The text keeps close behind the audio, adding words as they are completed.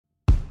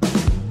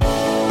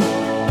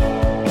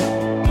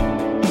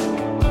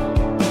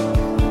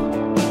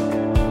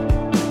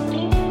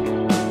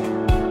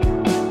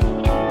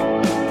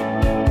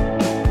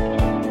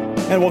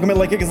Welcome in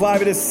Late Kick is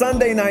Live. It is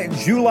Sunday night,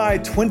 July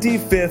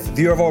 25th,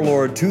 the year of our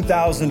Lord,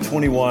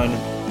 2021.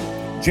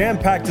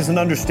 Jam-packed is an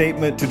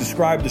understatement to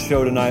describe the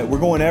show tonight. We're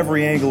going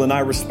every angle, and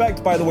I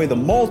respect, by the way, the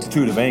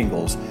multitude of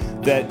angles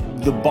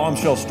that the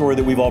bombshell story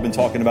that we've all been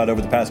talking about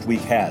over the past week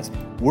has.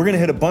 We're going to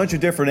hit a bunch of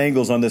different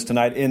angles on this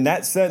tonight. In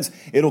that sense,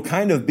 it'll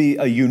kind of be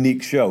a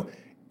unique show.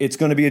 It's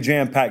going to be a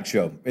jam-packed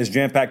show, as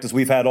jam-packed as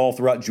we've had all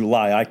throughout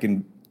July. I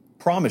can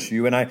promise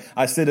you, and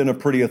I sit in a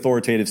pretty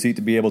authoritative seat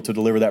to be able to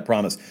deliver that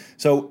promise.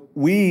 So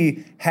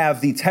we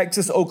have the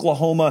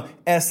Texas-Oklahoma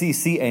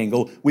SEC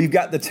angle. We've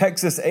got the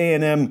Texas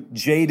A&M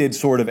jaded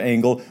sort of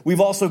angle.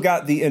 We've also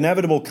got the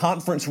inevitable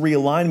conference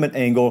realignment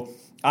angle.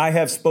 I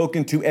have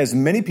spoken to as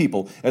many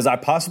people as I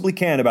possibly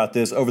can about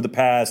this over the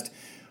past,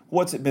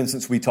 what's it been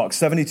since we talked,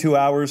 72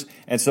 hours?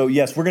 And so,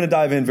 yes, we're going to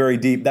dive in very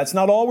deep. That's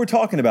not all we're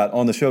talking about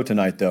on the show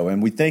tonight, though,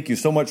 and we thank you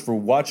so much for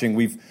watching.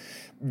 We've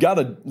got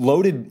a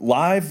loaded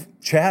live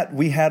chat.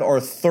 We had our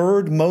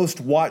third most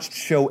watched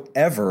show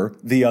ever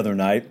the other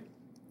night,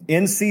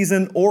 in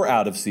season or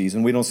out of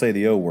season. We don't say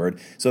the O word.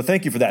 So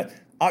thank you for that.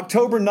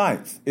 October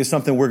 9th is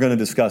something we're going to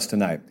discuss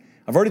tonight.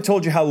 I've already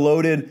told you how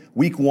loaded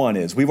week one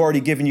is. We've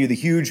already given you the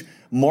huge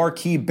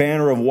marquee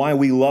banner of why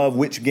we love,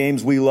 which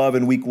games we love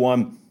in week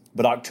one.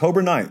 But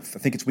October 9th, I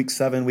think it's week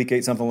 7, week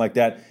 8, something like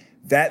that.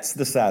 That's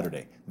the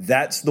Saturday.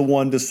 That's the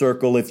one to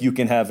circle. If you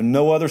can have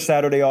no other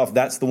Saturday off,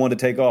 that's the one to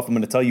take off. I'm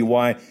going to tell you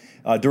why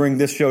during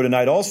this show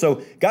tonight.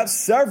 Also, got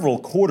several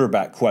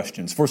quarterback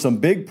questions for some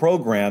big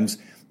programs,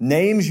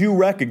 names you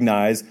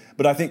recognize,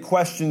 but I think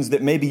questions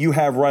that maybe you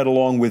have right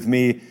along with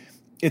me.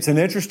 It's an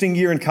interesting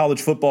year in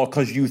college football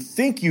because you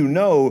think you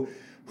know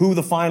who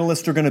the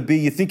finalists are going to be.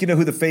 You think you know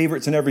who the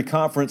favorites in every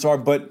conference are,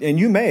 and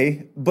you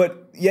may,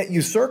 but yet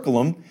you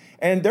circle them.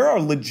 And there are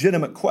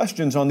legitimate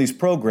questions on these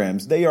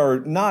programs. They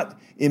are not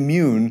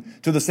immune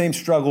to the same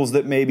struggles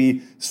that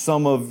maybe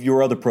some of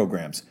your other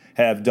programs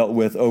have dealt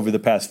with over the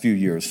past few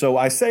years. So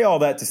I say all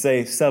that to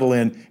say, settle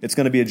in. It's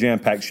going to be a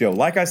jam-packed show.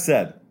 Like I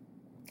said,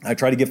 I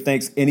try to give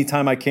thanks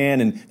anytime I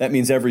can, and that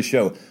means every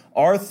show.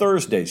 Our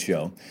Thursday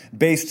show,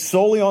 based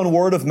solely on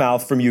word of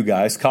mouth from you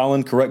guys.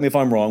 Colin, correct me if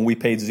I'm wrong. We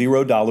paid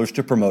 $0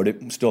 to promote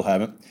it. Still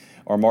haven't.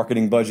 Our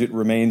marketing budget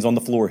remains on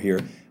the floor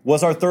here.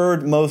 Was our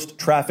third most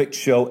trafficked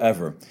show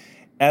ever.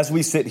 As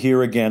we sit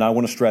here again, I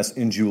want to stress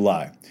in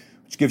July,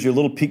 which gives you a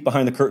little peek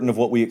behind the curtain of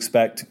what we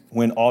expect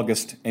when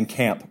August and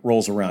camp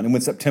rolls around and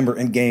when September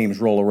and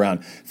games roll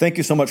around. Thank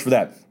you so much for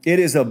that. It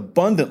is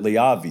abundantly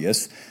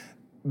obvious,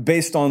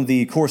 based on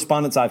the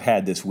correspondence I've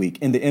had this week,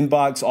 in the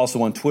inbox,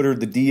 also on Twitter,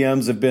 the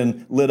DMs have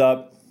been lit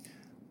up.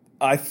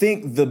 I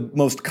think the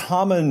most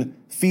common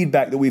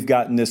feedback that we've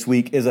gotten this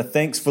week is a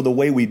thanks for the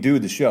way we do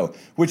the show,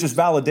 which is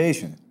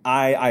validation.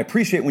 I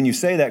appreciate when you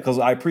say that because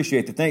I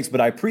appreciate the thanks,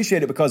 but I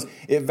appreciate it because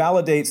it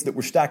validates that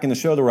we're stacking the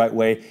show the right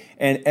way.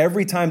 And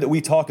every time that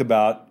we talk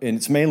about, and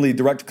it's mainly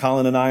Director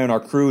Colin and I and our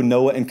crew,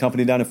 Noah and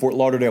company down in Fort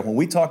Lauderdale, when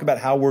we talk about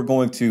how we're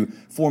going to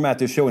format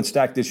this show and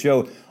stack this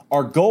show,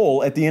 our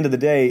goal at the end of the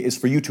day is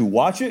for you to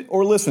watch it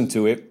or listen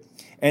to it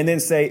and then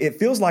say, it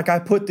feels like I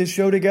put this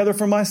show together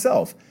for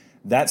myself.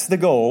 That's the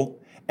goal.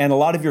 And a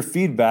lot of your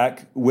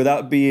feedback,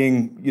 without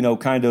being,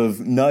 kind of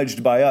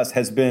nudged by us,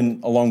 has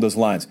been along those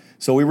lines.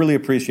 So we really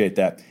appreciate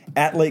that.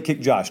 At Late Kick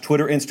Josh,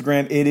 Twitter,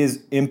 Instagram, it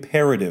is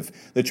imperative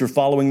that you're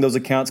following those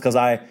accounts because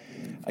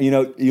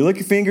you lick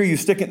your finger, you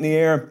stick it in the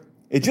air.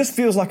 It just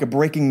feels like a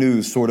breaking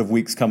news sort of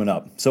week's coming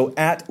up. So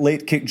at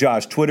Late Kick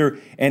Josh, Twitter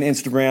and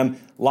Instagram,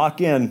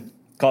 lock in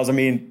because,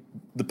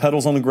 the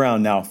pedal's on the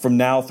ground now. From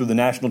now through the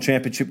national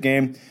championship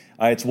game,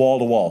 it's wall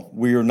to wall.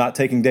 We are not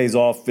taking days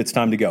off. It's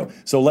time to go.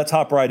 So let's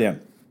hop right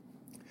in.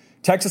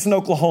 Texas and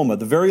Oklahoma,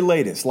 the very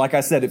latest. Like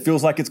I said, it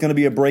feels like it's going to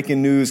be a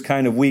breaking news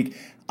kind of week.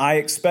 I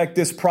expect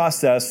this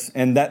process,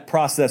 and that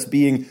process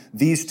being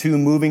these two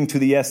moving to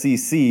the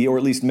SEC, or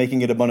at least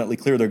making it abundantly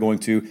clear they're going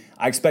to,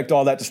 I expect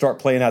all that to start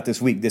playing out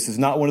this week. This is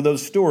not one of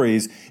those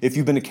stories, if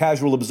you've been a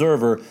casual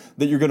observer,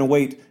 that you're going to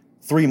wait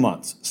 3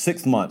 months,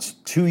 6 months,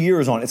 2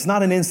 years on. It's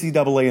not an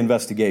NCAA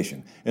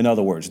investigation, in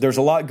other words. There's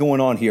a lot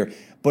going on here.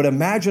 But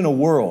imagine a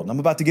world, I'm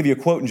about to give you a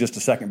quote in just a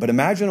second, but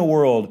imagine a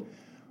world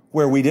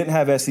where we didn't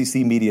have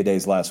SEC Media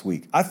Days last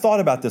week. I thought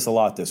about this a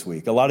lot this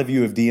week. A lot of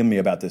you have DM'd me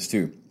about this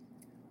too.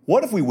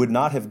 What if we would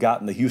not have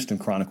gotten the Houston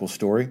Chronicle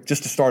story,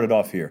 just to start it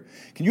off here?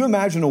 Can you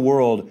imagine a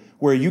world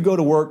where you go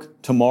to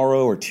work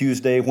tomorrow or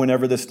Tuesday,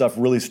 whenever this stuff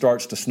really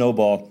starts to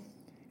snowball,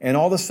 and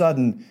all of a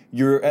sudden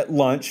you're at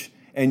lunch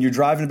and you're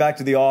driving back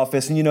to the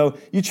office and,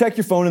 you check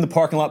your phone in the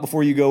parking lot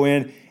before you go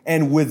in,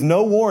 and with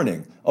no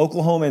warning,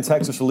 Oklahoma and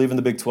Texas are leaving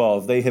the Big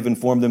 12. They have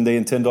informed them they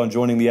intend on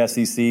joining the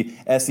SEC.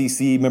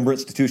 SEC member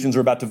institutions are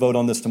about to vote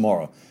on this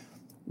tomorrow.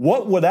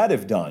 What would that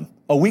have done?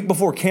 A week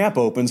before camp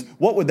opens,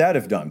 what would that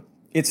have done?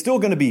 It's still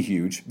going to be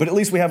huge, but at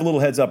least we have a little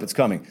heads up it's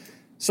coming.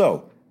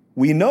 So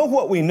we know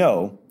what we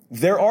know.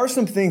 There are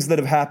some things that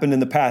have happened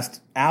in the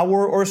past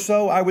hour or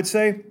so, I would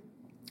say,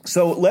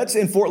 So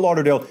in Fort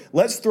Lauderdale,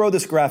 let's throw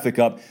this graphic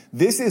up.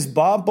 This is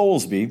Bob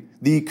Bowlesby,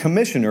 the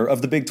commissioner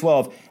of the Big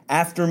 12,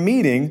 after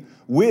meeting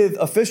with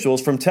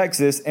officials from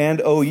Texas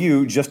and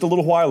OU just a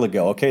little while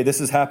ago. Okay, this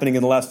is happening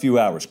in the last few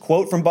hours.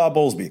 Quote from Bob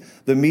Bowlesby: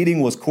 "The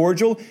meeting was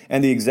cordial,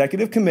 and the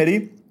executive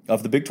committee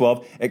of the Big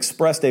 12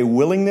 expressed a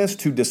willingness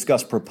to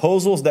discuss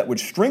proposals that would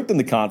strengthen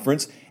the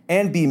conference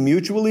and be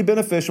mutually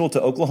beneficial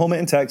to Oklahoma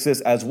and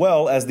Texas, as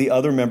well as the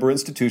other member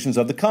institutions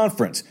of the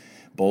conference."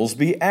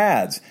 Bowlesby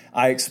adds,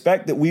 "I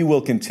expect that we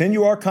will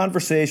continue our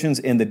conversations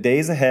in the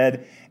days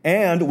ahead,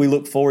 and we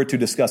look forward to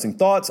discussing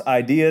thoughts,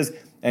 ideas,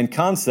 and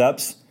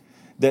concepts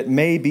that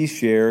may be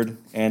shared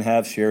and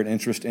have shared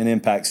interest and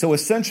impact." So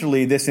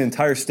essentially, this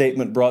entire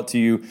statement brought to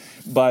you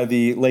by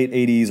the late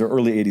 80s or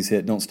early 80s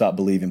hit, Don't Stop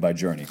Believing by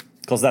Journey,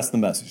 because that's the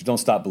message. Don't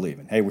stop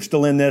believing. Hey, we're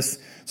still in this,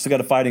 still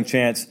got a fighting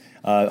chance.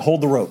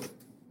 Hold the rope.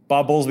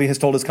 Bob Bowlesby has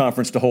told his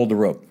conference to hold the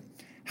rope.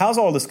 How's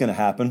all this going to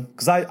happen?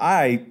 Because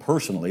I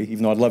personally,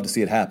 even though I'd love to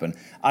see it happen,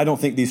 I don't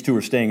think these two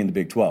are staying in the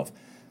Big 12.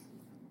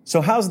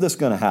 So how's this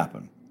going to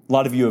happen? A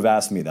lot of you have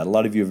asked me that. A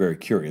lot of you are very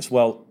curious.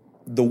 Well,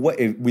 the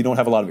way we don't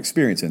have a lot of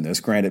experience in this,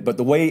 granted, but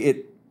the way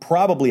it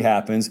probably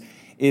happens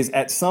is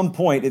at some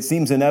point, it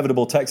seems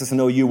inevitable, Texas and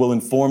OU will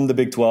inform the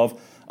Big 12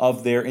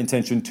 of their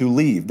intention to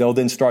leave. They'll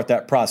then start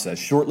that process.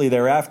 Shortly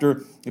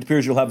thereafter, it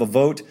appears you'll have a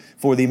vote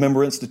for the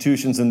member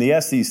institutions in the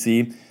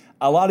SEC.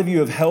 A lot of you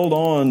have held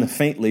on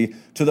faintly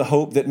to the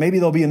hope that maybe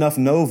there'll be enough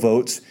no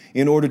votes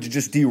in order to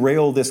just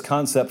derail this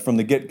concept from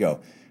the get-go.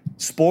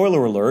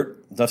 Spoiler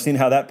alert, I've seen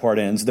how that part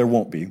ends. There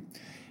won't be.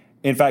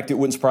 In fact, it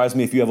wouldn't surprise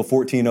me if you have a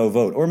 14-0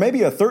 vote, or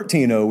maybe a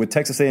 13-0 with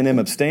Texas A&M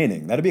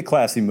abstaining. That'd be a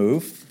classy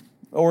move,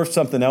 or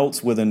something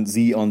else with a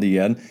Z on the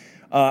end.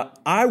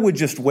 I would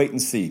just wait and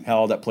see how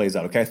all that plays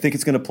out, okay? I think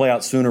it's going to play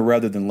out sooner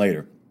rather than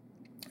later.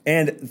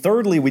 And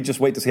thirdly, we just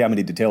wait to see how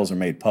many details are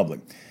made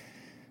public.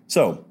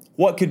 So,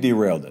 what could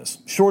derail this?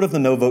 Short of the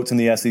no votes in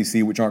the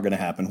SEC, which aren't going to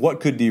happen,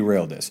 what could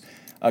derail this?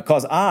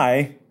 Because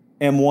I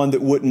am one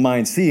that wouldn't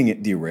mind seeing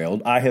it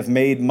derailed. I have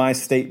made my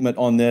statement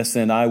on this,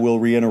 and I will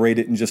reiterate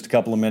it in just a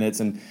couple of minutes.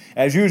 And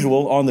as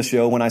usual on the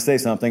show, when I say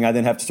something, I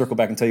then have to circle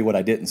back and tell you what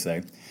I didn't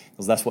say,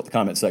 because that's what the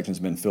comment section's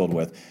been filled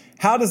with.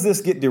 How does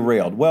this get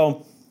derailed?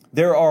 Well,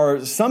 there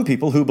are some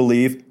people who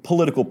believe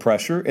political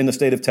pressure in the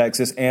state of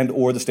Texas and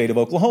or the state of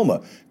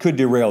Oklahoma could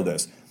derail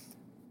this.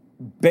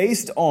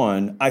 Based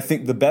on, I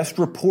think, the best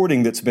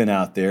reporting that's been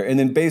out there, and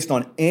then based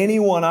on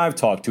anyone I've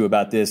talked to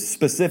about this,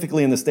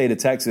 specifically in the state of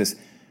Texas,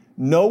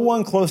 no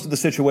one close to the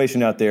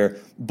situation out there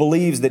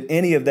believes that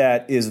any of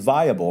that is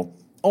viable,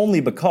 only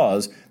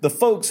because the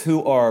folks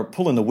who are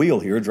pulling the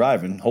wheel here,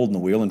 holding the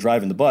wheel and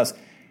driving the bus,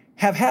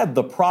 have had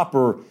the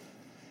proper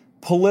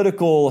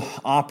political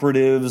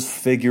operatives,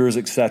 figures,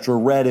 etc.,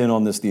 read in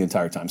on this the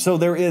entire time. So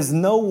there is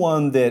no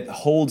one that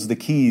holds the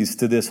keys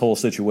to this whole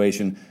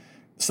situation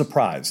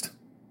surprised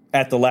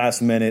at the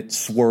last minute,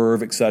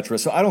 swerve, etc.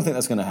 So I don't think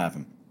that's going to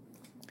happen.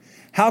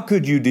 How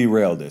could you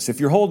derail this? If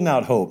you're holding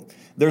out hope,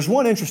 there's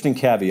one interesting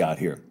caveat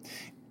here.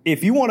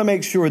 If you want to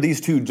make sure these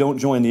two don't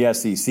join the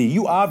SEC,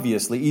 you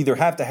obviously either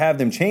have to have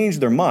them change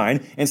their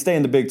mind and stay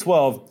in the Big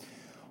 12,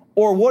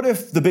 or what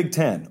if the Big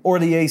 10 or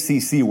the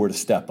ACC were to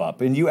step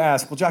up? And you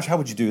ask, well, Josh, how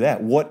would you do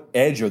that? What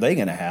edge are they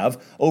going to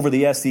have over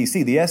the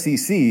SEC? The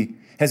SEC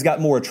has got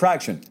more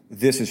attraction.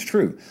 This is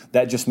true.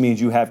 That just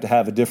means you have to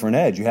have a different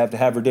edge. You have to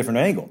have a different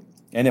angle.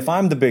 And if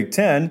I'm the Big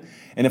 10,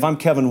 and if I'm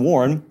Kevin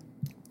Warren,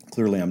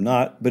 clearly I'm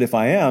not, but if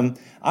I am,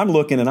 I'm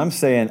looking and I'm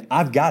saying,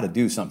 I've got to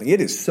do something. It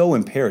is so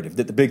imperative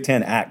that the Big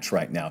 10 acts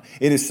right now.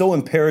 It is so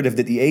imperative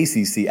that the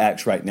ACC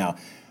acts right now.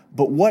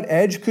 But what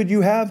edge could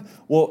you have?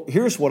 Well,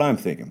 here's what I'm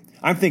thinking.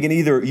 I'm thinking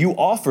either you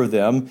offer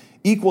them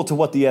equal to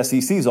what the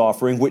SEC is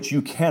offering, which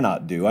you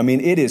cannot do. I mean,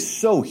 it is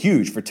so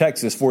huge for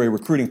Texas for a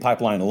recruiting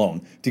pipeline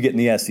alone to get in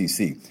the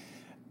SEC,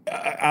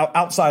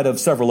 outside of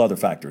several other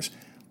factors.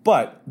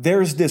 But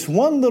there's this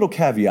one little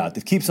caveat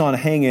that keeps on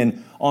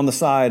hanging on the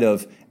side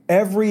of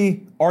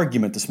every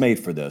argument that's made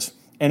for this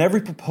and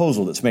every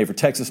proposal that's made for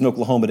Texas and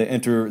Oklahoma to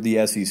enter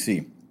the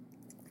SEC.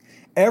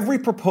 Every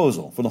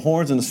proposal for the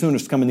Horns and the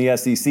Sooners to come in the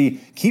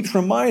SEC keeps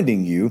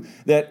reminding you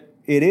that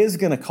it is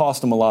going to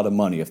cost them a lot of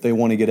money if they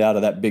want to get out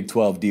of that Big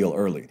 12 deal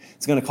early.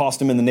 It's going to cost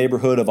them in the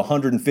neighborhood of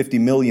 $150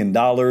 million.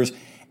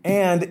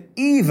 And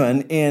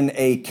even in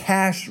a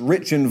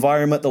cash-rich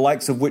environment, the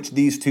likes of which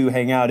these two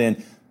hang out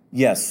in,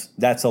 yes,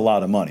 that's a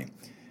lot of money.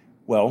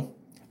 Well,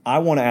 I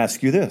want to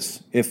ask you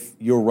this. If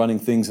you're running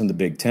things in the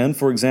Big Ten,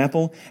 for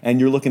example, and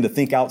you're looking to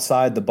think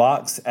outside the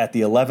box at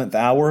the 11th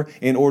hour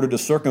in order to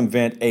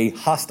circumvent a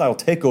hostile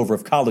takeover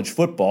of college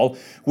football,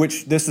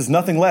 which this is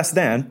nothing less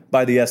than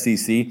by the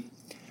SEC,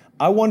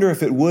 I wonder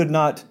if it would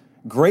not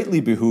greatly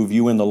behoove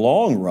you in the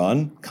long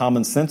run,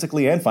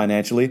 commonsensically and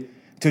financially,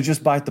 to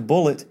just bite the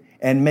bullet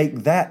and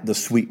make that the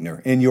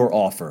sweetener in your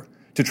offer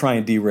to try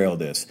and derail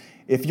this.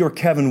 If you're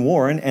Kevin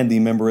Warren and the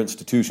member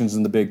institutions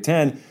in the Big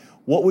Ten,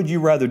 what would you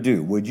rather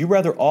do? Would you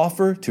rather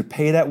offer to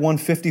pay that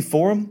 $150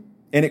 for him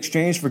in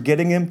exchange for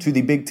getting him to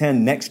the Big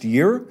Ten next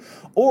year?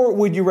 Or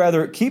would you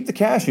rather keep the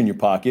cash in your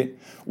pocket,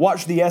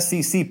 watch the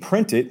SEC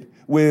print it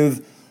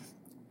with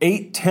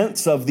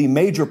 8/10 of the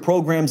major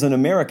programs in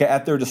America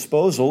at their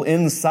disposal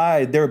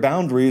inside their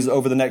boundaries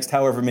over the next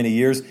however many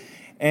years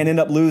and end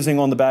up losing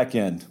on the back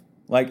end?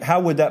 Like, how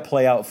would that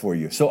play out for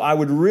you? So I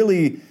would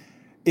really,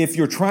 if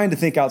you're trying to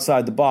think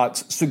outside the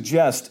box,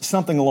 suggest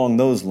something along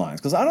those lines,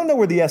 because I don't know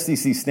where the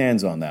SEC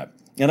stands on that.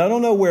 And I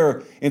don't know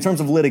where, in terms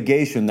of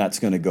litigation, that's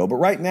going to go. But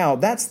right now,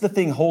 that's the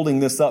thing holding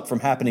this up from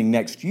happening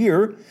next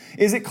year,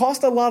 is it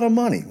costs a lot of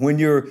money when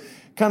you're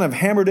kind of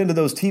hammered into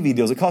those TV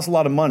deals. It costs a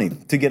lot of money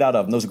to get out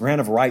of them, those grant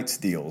of rights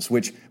deals,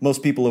 which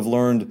most people have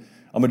learned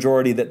a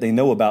majority that they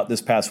know about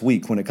this past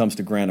week when it comes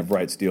to grant of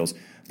rights deals.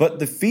 But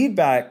the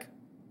feedback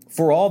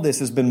for all this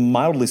has been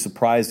mildly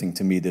surprising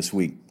to me this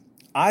week.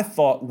 I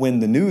thought when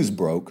the news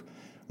broke,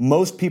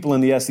 most people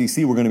in the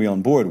SEC were going to be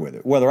on board with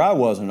it. Whether I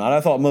was or not,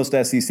 I thought most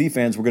SEC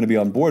fans were going to be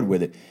on board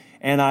with it.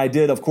 And I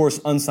did, of course,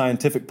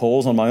 unscientific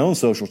polls on my own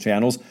social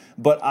channels,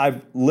 but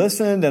I've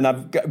listened and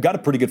I've got a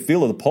pretty good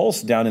feel of the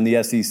pulse down in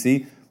the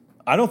SEC.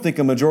 I don't think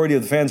a majority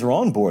of the fans are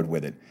on board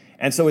with it.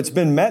 And so it's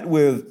been met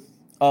with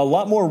a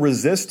lot more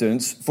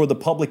resistance for the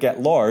public at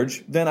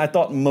large than I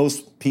thought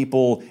most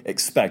people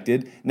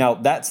expected. Now,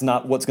 that's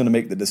not what's going to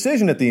make the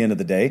decision at the end of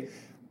the day,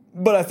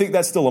 but I think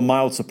that's still a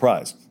mild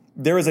surprise.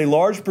 There is a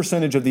large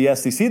percentage of the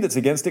SEC that's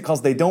against it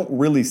because they don't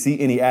really see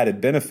any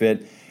added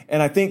benefit.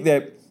 And I think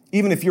that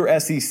even if you're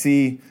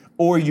SEC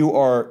or you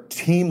are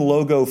team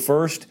logo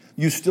first,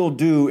 you still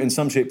do in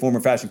some shape, form,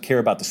 or fashion care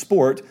about the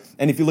sport.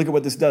 And if you look at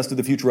what this does to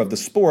the future of the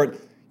sport,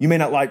 you may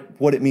not like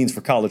what it means for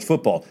college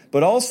football.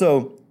 But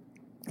also,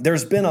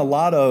 there's been a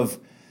lot of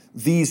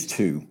these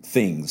two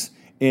things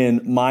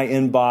in my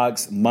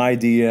inbox, my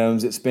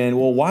DMs. It's been,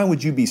 well, why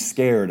would you be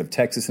scared of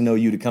Texas and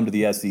OU to come to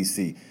the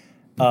SEC?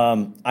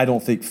 I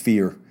don't think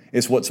fear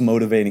is what's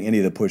motivating any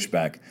of the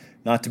pushback.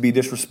 Not to be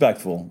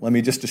disrespectful, let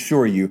me just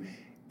assure you,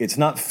 it's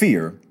not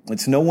fear.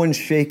 It's no one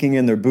shaking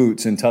in their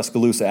boots in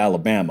Tuscaloosa,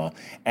 Alabama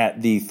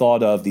at the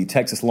thought of the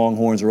Texas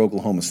Longhorns or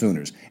Oklahoma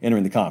Sooners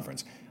entering the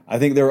conference. I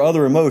think there are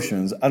other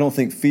emotions. I don't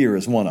think fear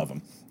is one of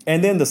them.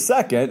 And then the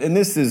second, and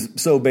this is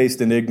so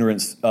based in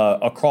ignorance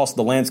across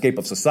the landscape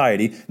of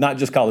society, not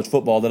just college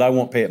football, that I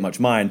won't pay it much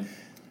mind,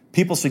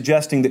 people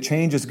suggesting that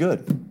change is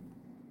good.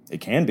 It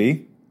can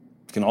be.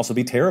 It can also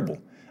be terrible.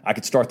 I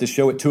could start this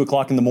show at 2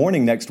 o'clock in the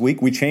morning next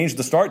week. We changed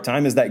the start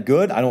time. Is that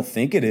good? I don't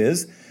think it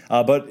is.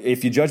 But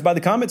if you judge by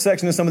the comment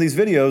section of some of these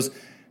videos,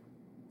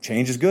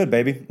 change is good,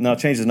 baby. No,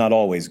 change is not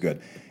always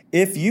good.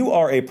 If you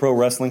are a pro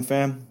wrestling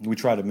fan, we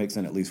try to mix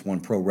in at least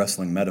one pro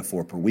wrestling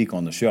metaphor per week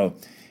on the show.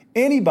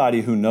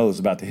 Anybody who knows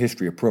about the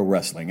history of pro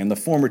wrestling and the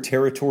former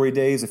territory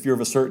days, if you're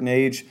of a certain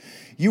age,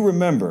 you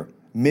remember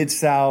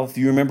Mid-South,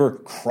 you remember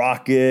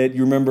Crockett,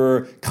 you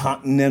remember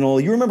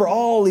Continental, you remember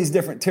all these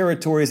different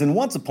territories. And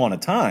once upon a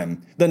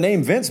time, the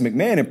name Vince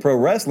McMahon in pro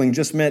wrestling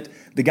just meant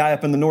the guy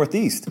up in the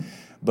Northeast.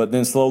 But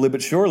then slowly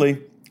but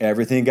surely,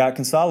 everything got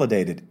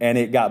consolidated and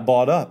it got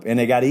bought up and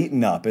it got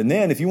eaten up. And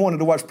then if you wanted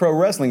to watch pro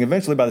wrestling,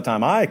 eventually by the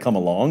time I come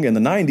along in the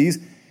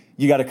 90s,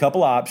 you got a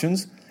couple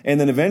options. And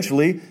then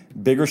eventually,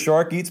 bigger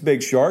shark eats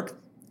big shark.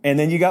 And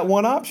then you got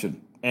one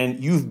option.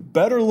 And you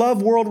better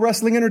love World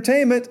Wrestling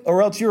Entertainment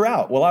or else you're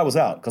out. Well, I was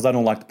out because I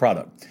don't like the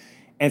product.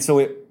 And so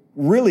it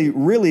really,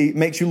 really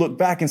makes you look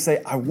back and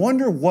say, I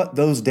wonder what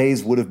those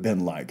days would have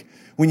been like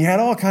when you had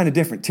all kind of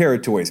different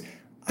territories.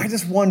 I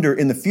just wonder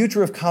in the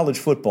future of college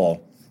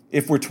football,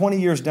 if we're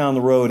 20 years down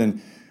the road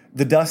and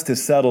the dust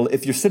has settled,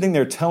 if you're sitting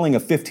there telling a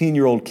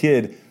 15-year-old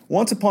kid,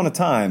 once upon a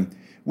time,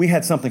 we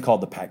had something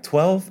called the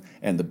Pac-12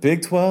 and the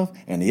Big 12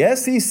 and the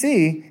SEC.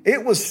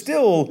 It was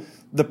still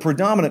the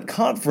predominant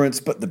conference,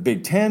 but the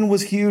Big Ten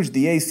was huge,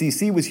 the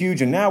ACC was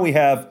huge, and now we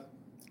have,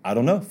 I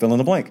don't know, fill in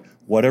the blank,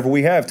 whatever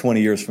we have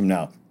 20 years from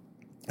now.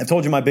 I've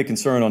told you my big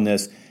concern on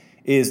this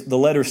is the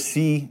letter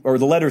C, or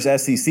the letters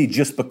SEC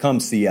just become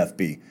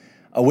CFB,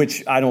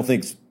 which I don't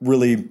think is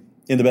really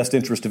in the best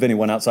interest of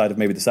anyone outside of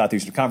maybe the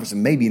Southeastern Conference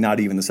and maybe not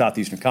even the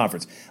Southeastern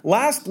Conference.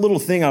 Last little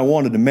thing I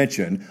wanted to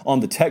mention on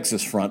the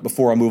Texas front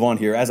before I move on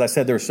here. As I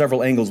said, there are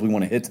several angles we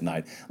want to hit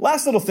tonight.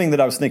 Last little thing that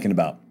I was thinking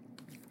about.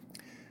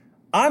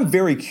 I'm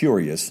very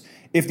curious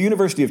if the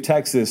University of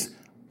Texas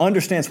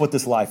understands what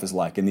this life is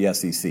like in the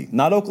SEC.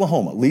 Not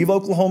Oklahoma. Leave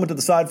Oklahoma to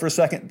the side for a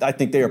second. I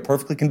think they are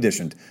perfectly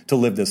conditioned to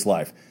live this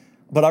life.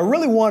 But I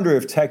really wonder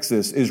if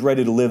Texas is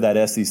ready to live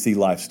that SEC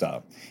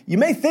lifestyle. You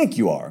may think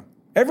you are.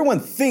 Everyone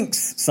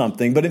thinks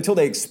something, but until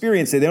they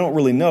experience it, they don't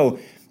really know.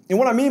 And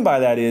what I mean by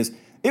that is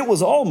it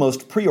was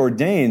almost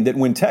preordained that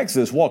when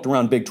Texas walked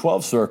around Big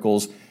 12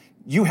 circles,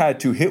 you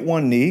had to hit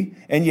one knee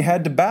and you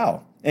had to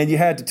bow and you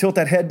had to tilt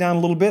that head down a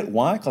little bit.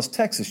 Why? Because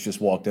Texas just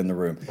walked in the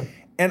room.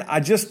 And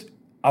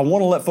I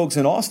want to let folks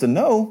in Austin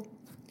know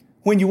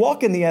when you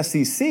walk in the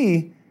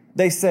SEC,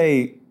 they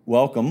say,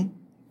 welcome.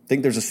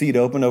 Think there's a seat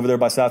open over there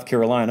by South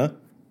Carolina.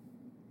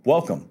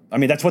 Welcome. I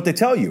mean, that's what they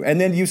tell you. And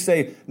then you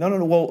say,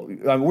 no, well,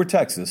 we're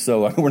Texas,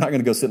 so we're not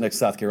going to go sit next to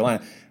South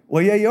Carolina.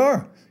 Well, yeah, you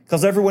are,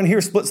 because everyone here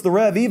splits the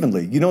rev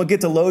evenly. You don't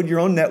get to load your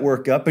own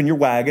network up in your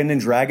wagon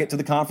and drag it to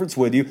the conference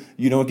with you.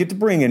 You don't get to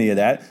bring any of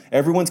that.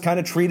 Everyone's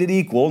kind of treated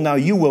equal. Now,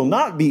 you will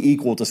not be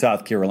equal to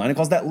South Carolina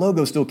because that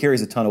logo still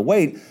carries a ton of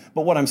weight.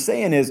 But what I'm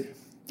saying is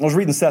I was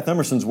reading Seth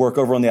Emerson's work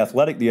over on The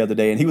Athletic the other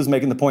day, and he was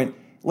making the point,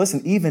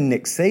 listen, even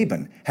Nick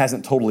Saban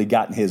hasn't totally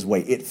gotten his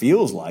way. It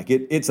feels like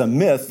it. It's a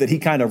myth that he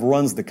kind of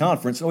runs the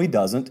conference. No, he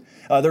doesn't.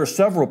 There are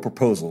several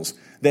proposals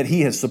that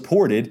he has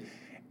supported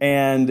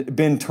and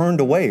been turned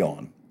away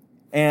on.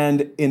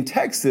 And in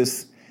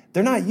Texas,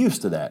 they're not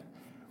used to that.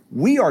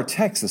 We Are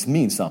Texas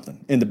means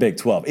something in the Big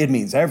 12. It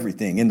means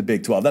everything in the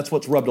Big 12. That's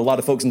what's rubbed a lot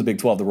of folks in the Big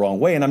 12 the wrong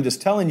way. And I'm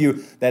just telling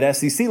you that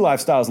SEC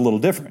lifestyle is a little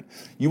different.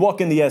 You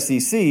walk in the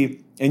SEC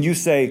and you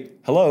say,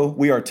 hello,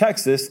 we are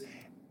Texas.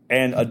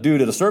 And a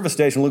dude at a service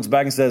station looks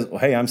back and says, well,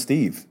 hey, I'm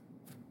Steve.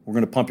 We're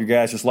going to pump your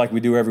gas just like we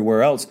do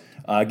everywhere else.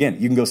 Again,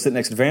 you can go sit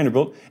next to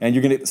Vanderbilt and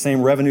you're going to get the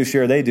same revenue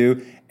share they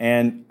do.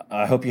 And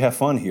I hope you have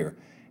fun here.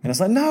 And it's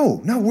like,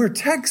 no, we're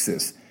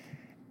Texas.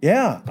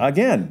 Yeah,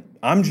 again,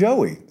 I'm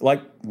Joey.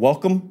 Like,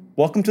 welcome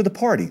to the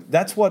party.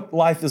 That's what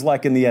life is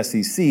like in the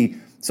SEC.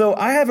 So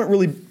I haven't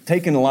really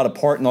taken a lot of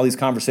part in all these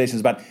conversations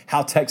about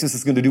how Texas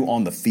is going to do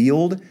on the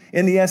field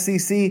in the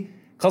SEC,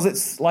 because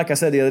it's, like I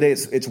said the other day,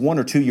 it's 1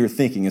 or 2 year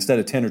thinking instead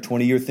of 10 or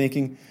 20 year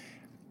thinking.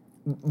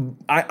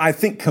 I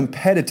think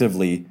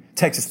competitively,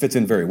 Texas fits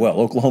in very well.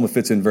 Oklahoma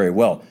fits in very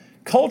well.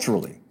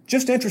 Culturally,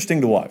 just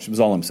interesting to watch, was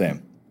all I'm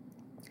saying.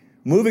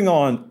 Moving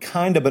on,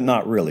 kind of, but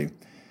not really.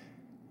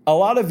 A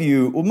lot of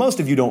you, well, most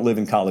of you don't live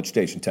in College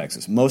Station,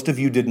 Texas. Most of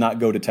you did not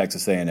go to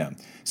Texas A&M.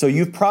 So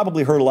you've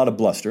probably heard a lot of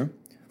bluster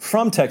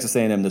from Texas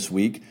A&M this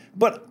week,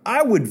 but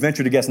I would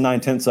venture to guess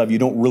 9/10 of you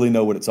don't really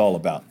know what it's all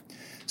about.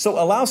 So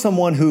allow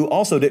someone who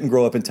also didn't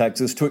grow up in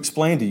Texas to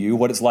explain to you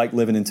what it's like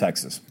living in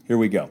Texas. Here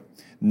we go.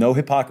 No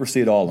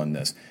hypocrisy at all in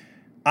this.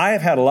 I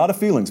have had a lot of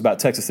feelings about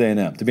Texas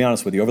A&M, to be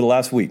honest with you, over the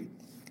last week.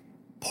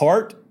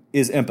 Part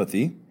is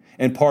empathy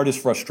and part is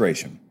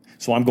frustration.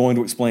 So I'm going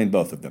to explain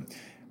both of them.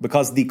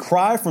 Because the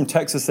cry from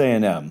Texas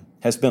A&M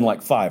has been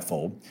like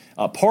fivefold.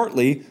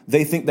 Partly,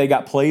 they think they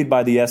got played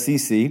by the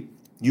SEC.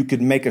 You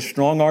could make a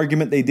strong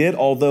argument they did,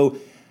 although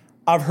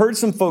I've heard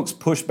some folks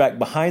push back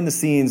behind the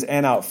scenes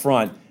and out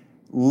front.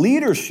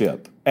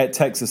 Leadership at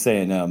Texas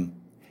A&M,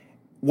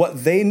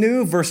 what they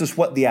knew versus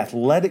what the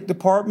athletic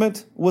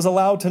department was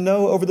allowed to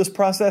know over this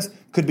process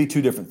could be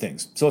two different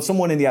things. So if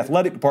someone in the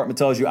athletic department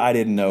tells you, I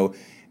didn't know,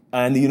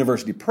 and the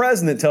university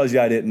president tells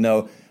you, I didn't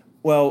know,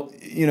 well,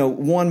 you know,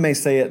 one may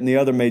say it and the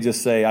other may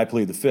just say, I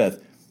plead the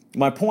fifth.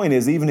 My point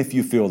is, even if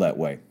you feel that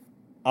way,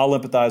 I'll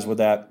empathize with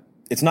that.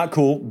 It's not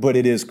cool, but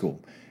it is cool.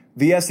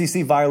 The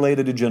SEC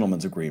violated a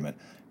gentleman's agreement.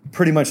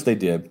 Pretty much they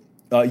did.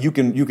 You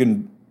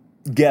can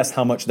guess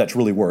how much that's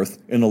really worth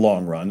in the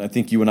long run. I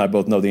think you and I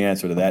both know the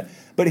answer to that.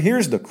 But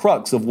here's the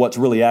crux of what's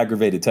really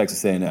aggravated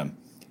Texas A&M.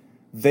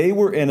 They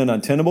were in an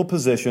untenable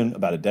position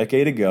about a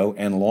decade ago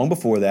and long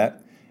before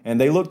that, and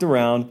they looked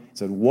around and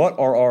said, what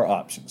are our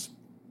options?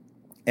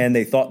 And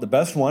they thought the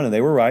best one, and they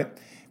were right,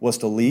 was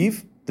to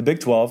leave the Big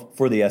 12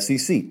 for the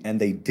SEC,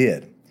 and they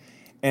did.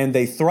 And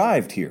they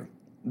thrived here.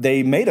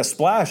 They made a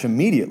splash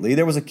immediately.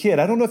 There was a kid,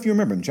 I don't know if you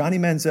remember him, Johnny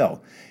Manziel.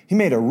 He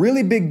made a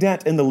really big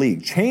dent in the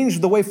league,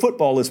 changed the way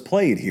football is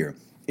played here.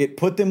 It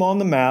put them on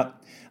the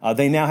map.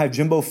 They now have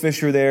Jimbo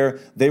Fisher there.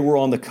 They were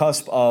on the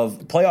cusp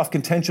of playoff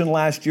contention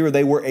last year.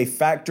 They were a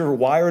factor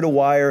wire to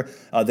wire.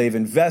 They've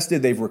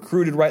invested. They've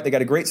recruited right. They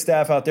got a great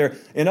staff out there.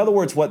 In other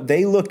words, what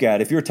they look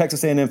at, if you're a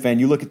Texas A&M fan,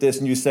 you look at this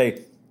and you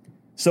say,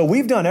 so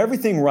we've done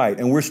everything right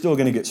and we're still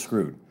going to get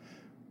screwed.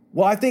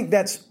 Well, I think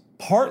that's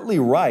partly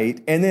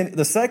right. And then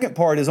the second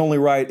part is only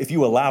right if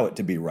you allow it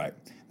to be right.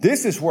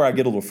 This is where I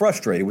get a little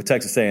frustrated with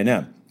Texas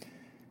A&M.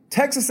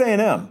 Texas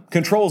A&M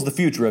controls the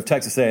future of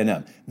Texas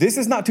A&M. This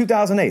is not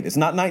 2008. It's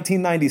not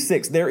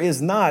 1996. There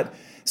is not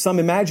some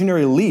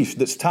imaginary leash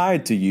that's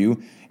tied to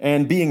you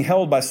and being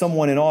held by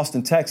someone in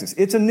Austin, Texas.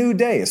 It's a new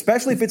day,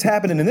 especially if it's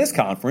happening in this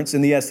conference,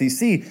 in the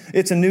SEC.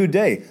 It's a new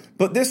day.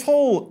 But this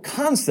whole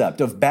concept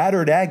of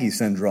battered Aggie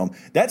syndrome,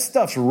 that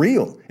stuff's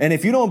real. And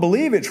if you don't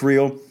believe it's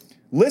real,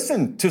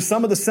 listen to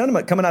some of the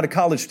sentiment coming out of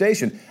College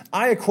Station.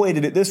 I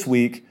equated it this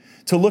week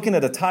to looking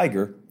at a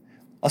tiger,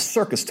 a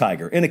circus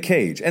tiger in a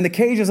cage, and the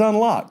cage is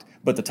unlocked,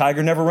 but the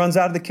tiger never runs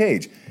out of the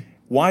cage.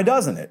 Why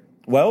doesn't it?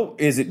 Well,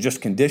 is it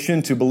just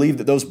conditioned to believe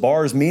that those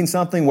bars mean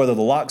something, whether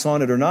the lock's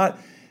on it or not?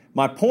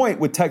 My point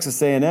with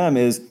Texas A&M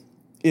is,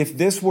 if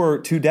this were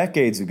 2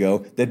 decades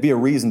ago, there'd be a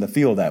reason to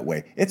feel that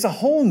way. It's a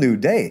whole new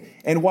day.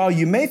 And while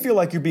you may feel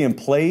like you're being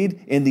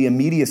played in the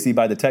immediacy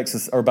by the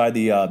Texas or by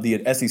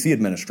the SEC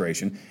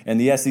administration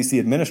and the SEC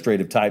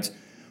administrative types,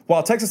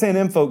 while Texas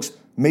A&M folks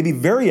may be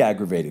very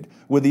aggravated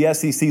with the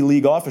SEC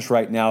league office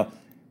right now,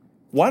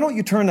 why don't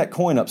you turn that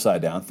coin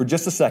upside down for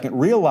just a second,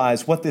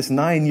 realize what this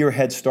 9-year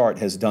head start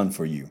has done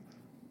for you.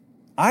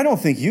 I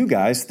don't think you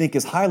guys think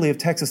as highly of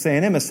Texas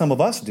A&M as some of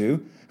us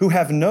do, who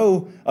have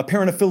no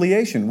apparent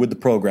affiliation with the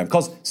program.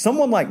 Because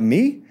someone like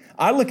me,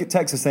 I look at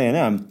Texas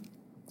A&M,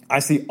 I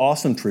see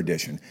awesome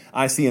tradition.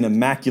 I see an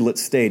immaculate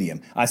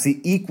stadium. I see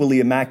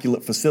equally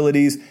immaculate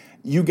facilities.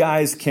 You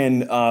guys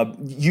can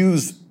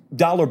use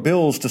dollar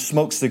bills to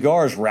smoke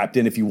cigars wrapped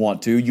in if you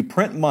want to. You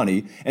print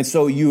money, and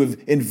so you have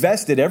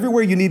invested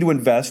everywhere you need to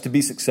invest to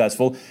be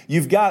successful.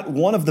 You've got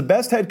one of the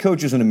best head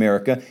coaches in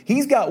America.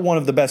 He's got one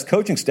of the best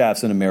coaching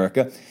staffs in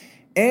America.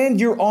 And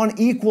you're on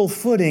equal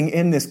footing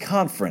in this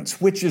conference,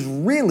 which is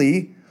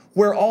really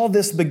where all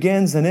this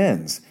begins and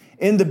ends.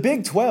 In the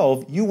Big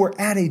 12, you were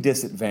at a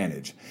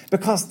disadvantage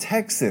because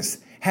Texas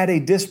had a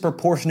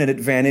disproportionate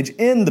advantage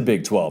in the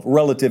Big 12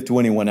 relative to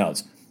anyone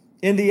else.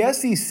 In the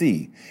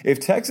SEC, if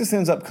Texas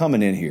ends up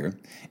coming in here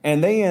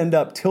and they end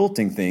up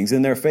tilting things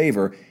in their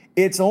favor,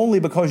 it's only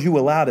because you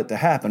allowed it to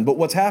happen. But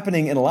what's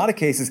happening in a lot of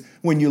cases,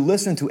 when you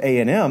listen to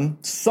A&M,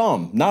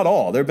 some, not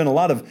all, there have been a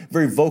lot of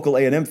very vocal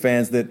A&M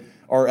fans that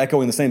are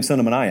echoing the same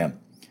sentiment I am.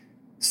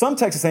 Some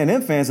Texas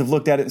A&M fans have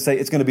looked at it and say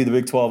it's going to be the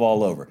Big 12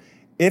 all over.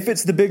 If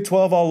it's the Big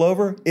 12 all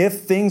over,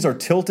 if things are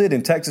tilted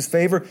in Texas'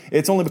 favor,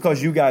 it's only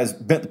because you guys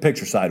bent the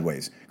picture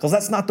sideways. Because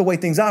that's not the way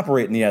things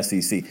operate in the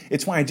SEC.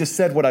 It's why I just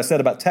said what I said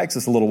about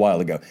Texas a little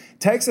while ago.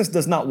 Texas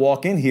does not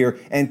walk in here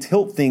and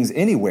tilt things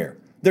anywhere.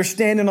 They're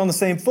standing on the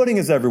same footing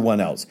as everyone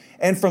else.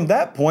 And from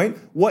that point,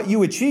 what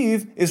you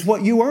achieve is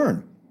what you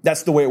earn.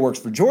 That's the way it works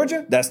for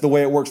Georgia. That's the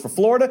way it works for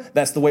Florida.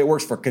 That's the way it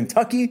works for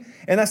Kentucky.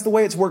 And that's the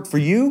way it's worked for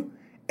you.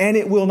 And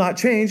it will not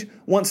change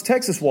once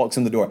Texas walks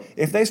in the door.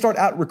 If they start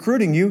out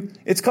recruiting you,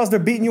 it's because they're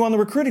beating you on the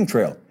recruiting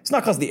trail. It's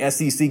not because the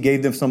SEC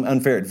gave them some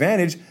unfair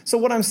advantage. So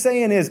what I'm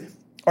saying is,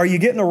 are you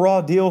getting a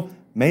raw deal?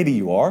 Maybe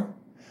you are.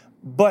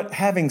 But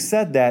having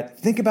said that,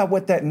 think about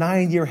what that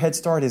 9-year head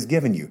start has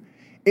given you.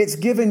 It's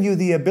given you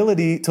the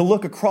ability to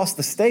look across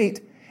the state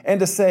and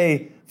to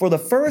say, for the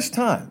first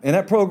time in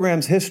that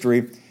program's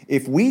history,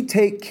 if we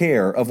take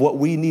care of what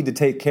we need to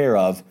take care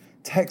of,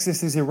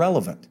 Texas is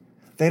irrelevant.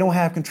 They don't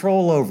have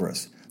control over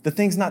us. The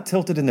thing's not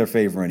tilted in their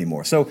favor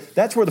anymore. So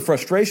that's where the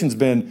frustration's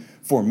been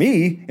for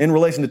me in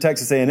relation to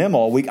Texas A&M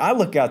all week. I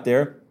look out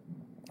there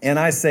and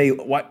I say,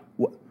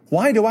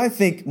 why do I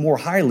think more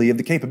highly of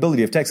the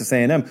capability of Texas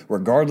A&M,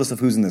 regardless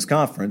of who's in this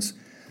conference,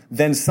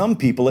 than some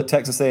people at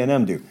Texas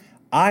A&M do?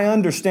 I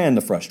understand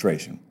the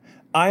frustration.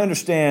 I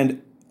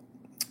understand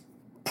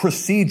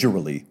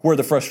procedurally where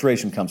the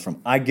frustration comes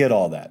from. I get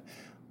all that.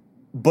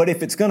 But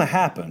if it's going to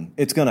happen,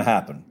 it's going to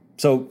happen.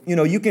 So,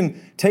 you can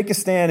take a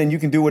stand and you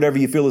can do whatever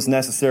you feel is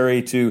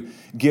necessary to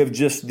give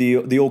just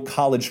the old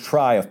college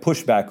try of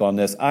pushback on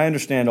this. I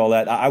understand all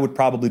that. I would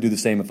probably do the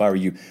same if I were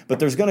you. But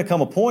there's going to come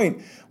a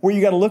point where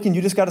you got to look and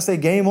you just got to say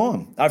game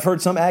on. I've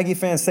heard some Aggie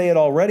fans say it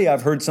already.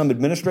 I've heard some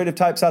administrative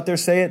types out there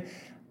say it.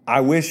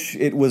 I wish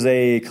it was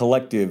a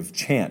collective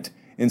chant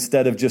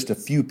instead of just a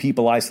few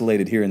people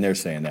isolated here and there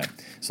saying that.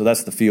 So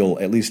that's the feel,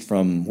 at least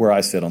from where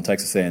I sit on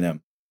Texas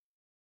A&M.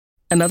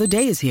 Another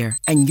day is here,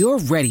 and you're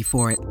ready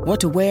for it. What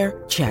to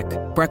wear? Check.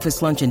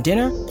 Breakfast, lunch, and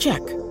dinner? Check.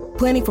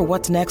 Planning for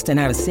what's next and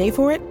how to save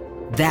for it?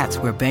 That's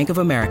where Bank of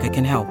America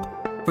can help.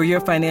 For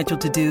your financial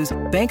to-dos,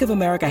 Bank of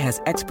America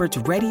has experts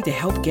ready to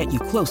help get you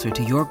closer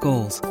to your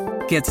goals.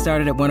 Get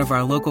started at one of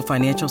our local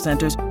financial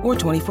centers or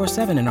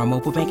 24/7 in our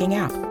mobile banking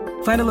app.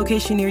 Find a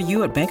location near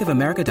you at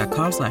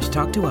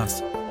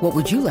bankofamerica.com/talktous. What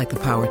would you like the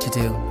power to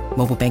do?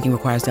 Mobile banking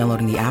requires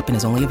downloading the app and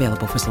is only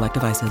available for select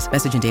devices.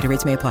 Message and data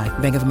rates may apply.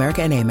 Bank of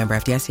America N.A., member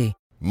FDIC.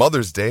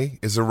 Mother's Day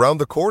is around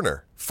the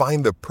corner.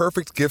 Find the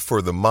perfect gift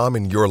for the mom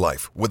in your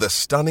life with a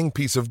stunning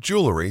piece of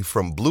jewelry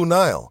from Blue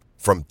Nile.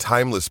 From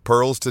timeless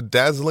pearls to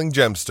dazzling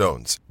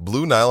gemstones,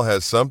 Blue Nile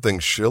has something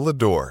she'll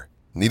adore.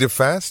 Need it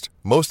fast?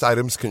 Most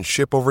items can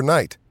ship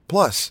overnight.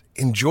 Plus,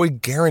 enjoy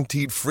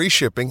guaranteed free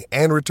shipping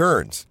and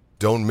returns.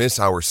 Don't miss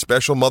our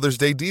special Mother's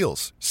Day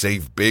deals.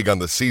 Save big on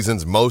the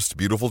season's most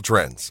beautiful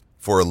trends.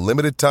 For a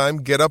limited time,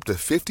 get up to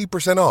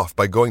 50% off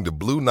by going to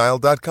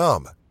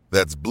BlueNile.com.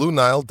 That's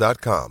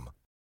BlueNile.com.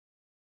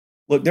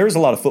 Look, there's a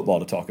lot of football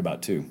to talk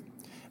about, too.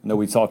 I know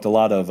we talked a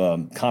lot of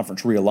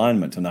conference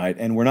realignment tonight,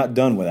 and we're not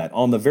done with that.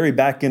 On the very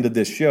back end of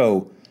this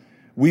show,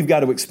 we've got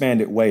to expand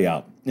it way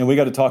out. And we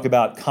got to talk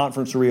about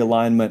conference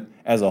realignment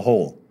as a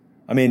whole.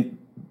 I mean,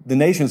 the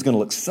nation's going to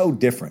look so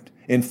different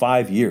in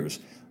 5 years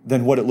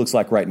than what it looks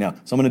like right now.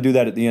 So I'm going to do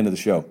that at the end of the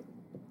show.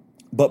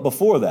 But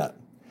before that,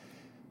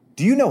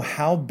 do you know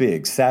how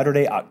big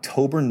Saturday,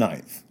 October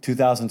 9th,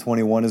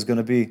 2021 is going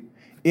to be?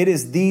 It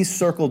is the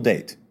circle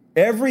date.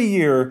 Every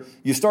year,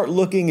 you start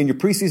looking in your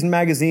preseason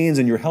magazines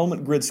and your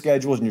helmet grid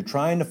schedules, and you're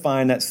trying to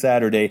find that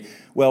Saturday.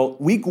 Well,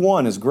 week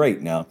 1 is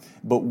great now,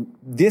 but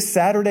this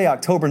Saturday,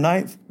 October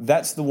 9th,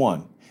 that's the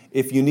one.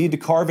 If you need to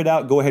carve it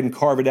out, go ahead and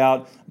carve it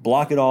out.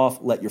 Block it off.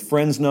 Let your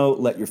friends know.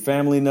 Let your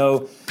family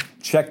know.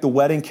 Check the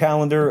wedding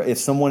calendar. If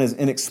someone is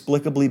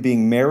inexplicably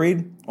being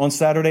married on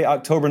Saturday,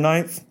 October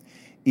 9th,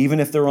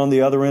 even if they're on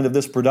the other end of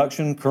this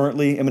production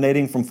currently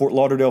emanating from Fort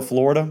Lauderdale,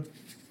 Florida,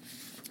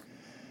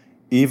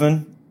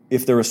 even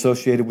if they're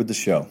associated with the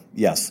show.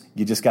 Yes,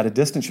 you just got to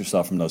distance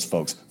yourself from those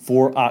folks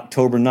for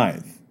October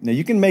 9th. Now,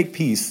 you can make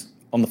peace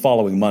on the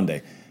following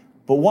Monday.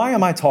 But why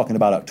am I talking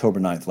about October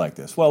 9th like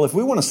this? Well, if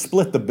we want to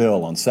split the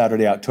bill on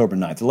Saturday, October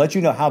 9th, to let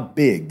you know how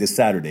big this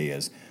Saturday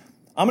is,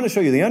 I'm going to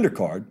show you the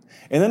undercard,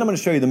 and then I'm going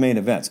to show you the main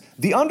events.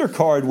 The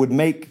undercard would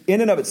make,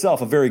 in and of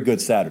itself, a very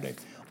good Saturday.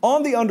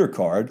 On the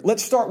undercard,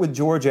 let's start with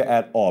Georgia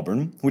at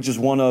Auburn, which is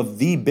one of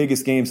the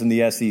biggest games in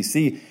the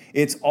SEC.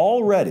 It's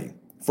already,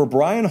 for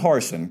Brian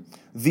Harsin,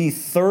 the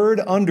third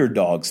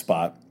underdog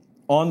spot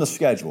on the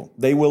schedule.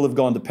 They will have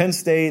gone to Penn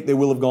State. They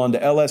will have gone to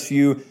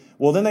LSU.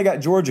 Well, then they got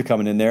Georgia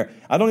coming in there.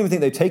 I don't even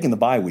think they've taken the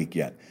bye week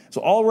yet.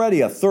 So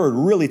already a third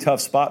really tough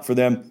spot for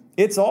them.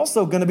 It's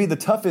also going to be the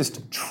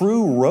toughest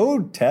true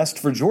road test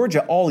for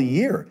Georgia all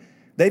year.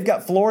 They've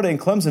got Florida and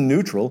Clemson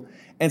neutral,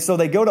 and so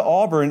they go to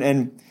Auburn,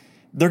 and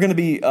they're going to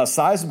be a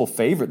sizable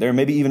favorite there,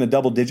 maybe even a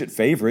double-digit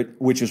favorite,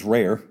 which is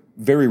rare,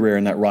 very rare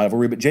in that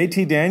rivalry. But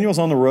JT Daniels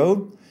on the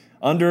road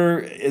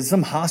under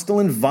some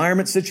hostile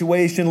environment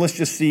situation. Let's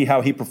just see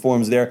how he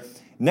performs there.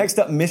 Next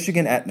up,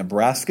 Michigan at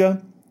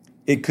Nebraska.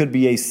 It could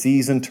be a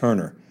season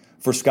turner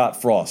for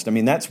Scott Frost. I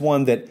mean, that's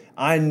one that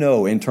I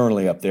know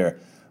internally up there.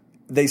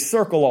 They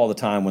circle all the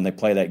time when they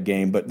play that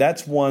game, but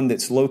that's one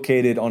that's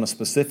located on a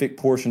specific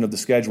portion of the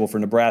schedule for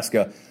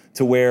Nebraska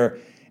to where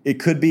it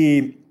could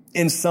be,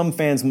 in some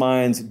fans'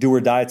 minds, do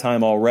or die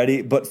time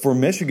already. But for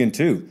Michigan,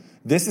 too,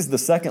 this is the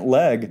second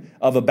leg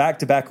of a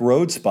back-to-back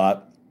road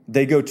spot.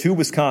 They go to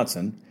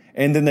Wisconsin,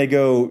 and then they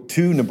go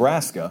to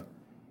Nebraska.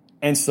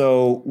 And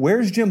so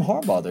where's Jim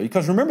Harbaugh there?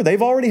 Because remember,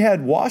 they've already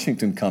had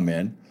Washington come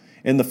in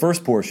the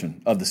first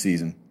portion of the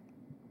season.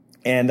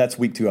 And that's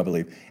week 2, I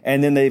believe.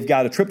 And then they've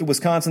got a trip to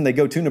Wisconsin. They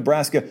go to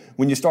Nebraska.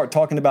 When you start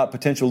talking about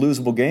potential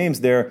losable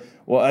games there,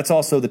 well, that's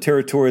also the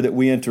territory that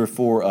we enter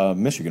for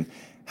Michigan.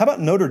 How about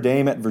Notre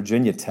Dame at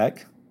Virginia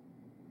Tech?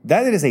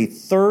 That is a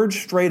third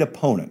straight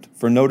opponent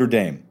for Notre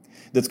Dame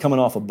that's coming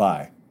off a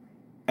bye.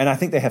 And I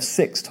think they have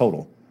 6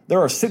 total. There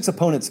are 6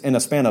 opponents in a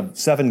span of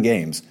 7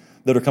 games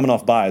that are coming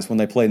off byes when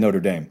they play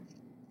Notre Dame.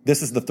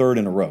 This is the third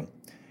in a row.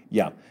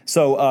 Yeah.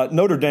 So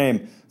Notre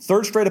Dame,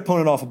 third straight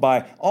opponent off a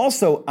bye.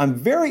 Also, I'm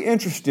very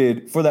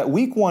interested for that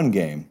week 1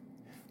 game,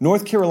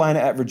 North Carolina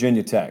at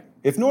Virginia Tech.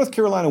 If North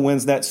Carolina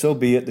wins that, so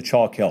be it, the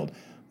chalk held.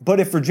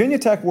 But if Virginia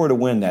Tech were to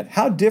win that,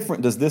 how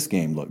different does this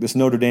game look, this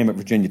Notre Dame at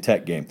Virginia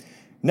Tech game?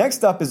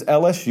 Next up is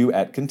LSU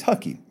at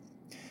Kentucky.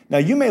 Now,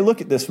 you may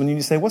look at this when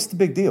you say, what's the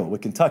big deal with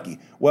Kentucky?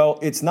 Well,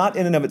 it's not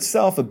in and of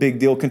itself a big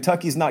deal.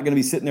 Kentucky's not going to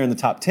be sitting there in the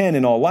top 10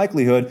 in all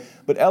likelihood,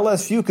 but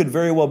LSU could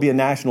very well be a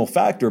national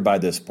factor by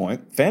this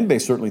point. Fan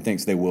base certainly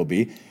thinks they will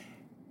be.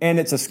 And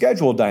it's a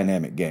schedule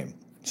dynamic game.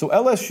 So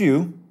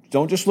LSU,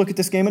 don't just look at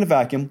this game in a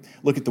vacuum.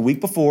 Look at the week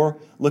before,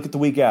 look at the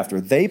week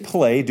after. They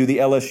do the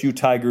LSU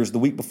Tigers the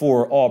week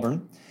before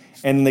Auburn,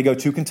 and then they go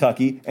to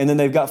Kentucky, and then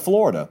they've got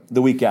Florida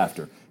the week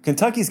after.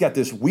 Kentucky's got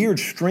this weird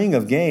string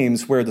of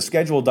games where the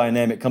schedule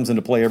dynamic comes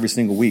into play every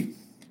single week.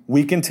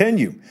 We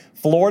continue.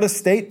 Florida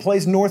State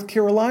plays North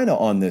Carolina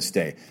on this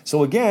day.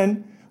 So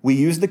again, we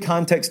use the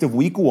context of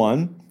week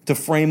 1 to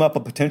frame up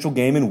a potential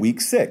game in week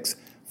 6.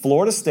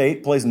 Florida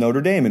State plays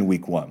Notre Dame in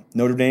week 1.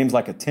 Notre Dame's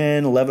like a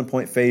 10,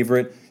 11-point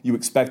favorite. You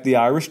expect the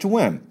Irish to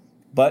win.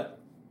 But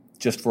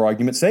just for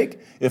argument's sake,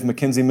 if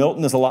Mackenzie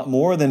Milton is a lot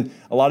more than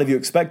a lot of you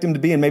expect him to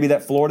be, and maybe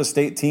that Florida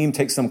State team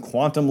takes some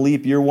quantum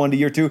leap year 1 to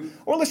year 2,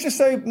 or let's just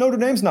say Notre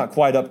Dame's not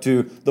quite up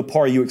to the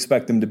par you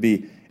expect them to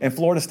be, and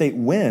Florida State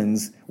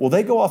wins, well,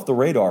 they go off the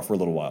radar for a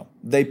little while.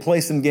 They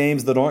play some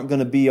games that aren't going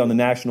to be on the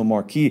national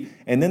marquee,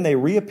 and then they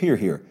reappear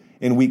here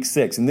in week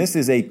 6. And this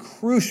is a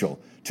crucial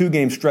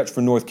 2-game stretch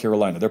for North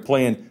Carolina. They're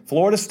playing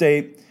Florida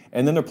State,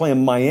 and then they're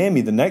playing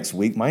Miami the next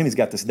week. Miami's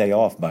got this day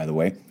off, by the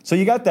way. So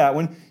you got that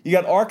one. You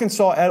got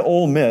Arkansas at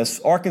Ole Miss.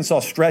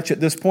 Arkansas stretch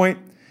at this point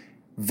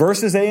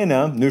versus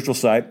A&M, neutral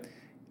site,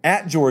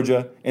 at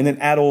Georgia, and then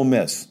at Ole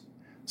Miss.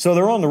 So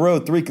they're on the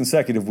road 3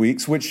 consecutive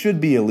weeks, which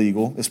should be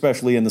illegal,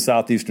 especially in the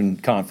Southeastern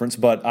Conference,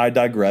 but I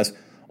digress.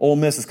 Ole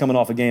Miss is coming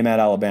off a game at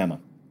Alabama.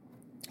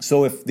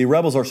 So if the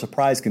Rebels are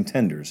surprise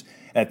contenders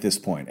at this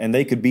point, and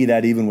they could be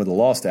that even with a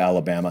loss to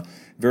Alabama,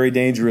 very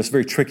dangerous,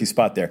 very tricky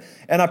spot there.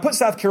 And I put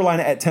South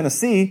Carolina at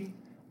Tennessee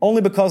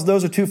only because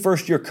those are 2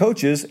 first-year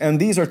coaches, and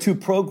these are 2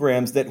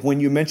 programs that when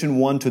you mention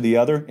one to the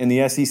other in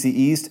the SEC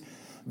East,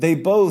 they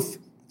both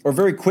are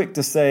very quick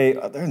to say,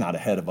 oh, they're not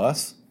ahead of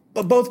us.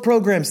 But both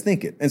programs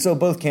think it, and so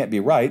both can't be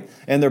right,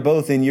 and they're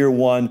both in year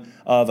 1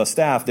 of a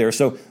staff there.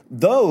 So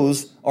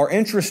those are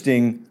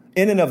interesting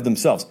in and of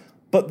themselves.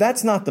 But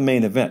that's not the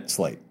main event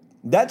slate.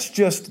 That's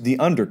just the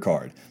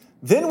undercard.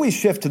 Then we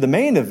shift to the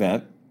main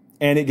event,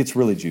 and it gets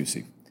really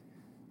juicy.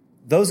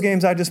 Those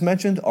games I just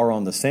mentioned are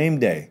on the same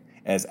day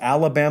as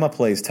Alabama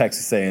plays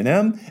Texas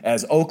A&M,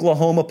 as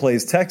Oklahoma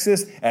plays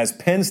Texas, as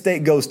Penn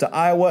State goes to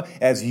Iowa,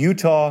 as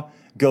Utah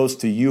goes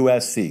to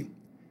USC.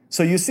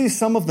 So you see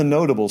some of the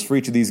notables for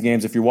each of these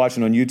games if you're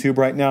watching on YouTube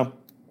right now.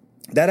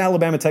 That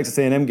Alabama-Texas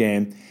A&M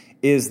game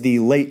is the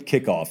late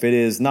kickoff. It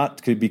is not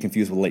to be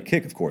confused with late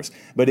kick, of course,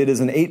 but it is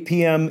an 8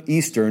 p.m.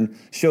 Eastern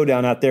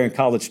showdown out there in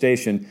College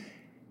Station,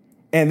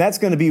 and that's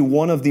going to be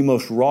one of the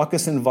most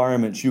raucous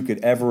environments you could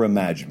ever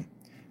imagine.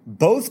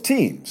 Both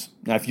teams,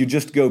 now if you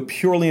just go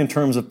purely in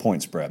terms of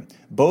point spread,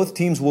 both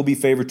teams will be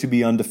favored to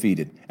be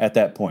undefeated at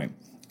that point.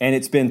 And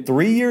it's been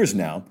 3 years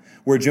now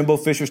where Jimbo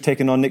Fisher's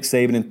taken on Nick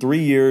Saban. In 3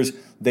 years,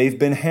 they've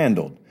been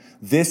handled.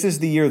 This is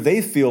the year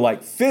they feel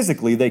like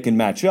physically they can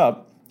match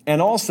up. And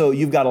also,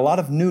 you've got a lot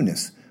of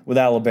newness with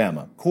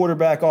Alabama.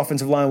 Quarterback,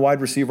 offensive line, wide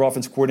receiver,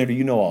 offensive coordinator,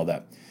 you know all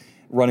that.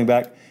 Running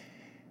back.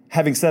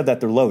 Having said that,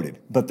 they're loaded.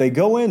 But they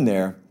go in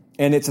there,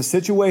 and it's a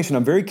situation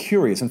I'm very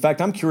curious. In fact,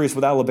 I'm curious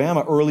with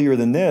Alabama earlier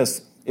than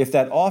this if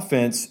that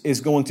offense is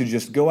going to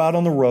just go out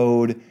on the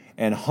road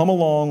and hum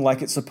along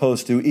like it's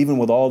supposed to, even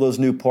with all those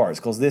new parts,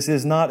 because this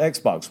is not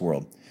Xbox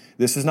World.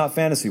 This is not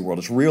fantasy world.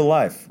 It's real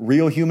life.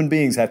 Real human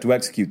beings have to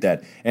execute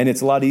that, and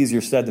it's a lot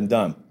easier said than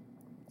done.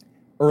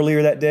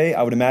 Earlier that day,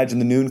 I would imagine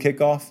the noon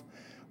kickoff.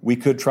 We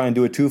could try and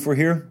do a twofer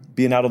here,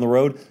 being out on the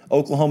road.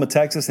 Oklahoma,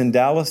 Texas, and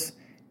Dallas,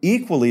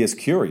 equally as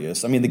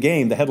curious. I mean,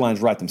 the headlines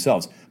write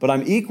themselves, but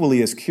I'm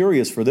equally as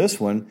curious for this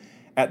one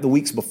at the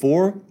weeks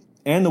before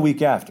and the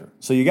week after.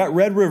 So you got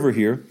Red River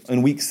here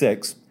in week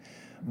 6,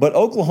 but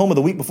Oklahoma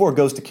the week before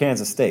goes to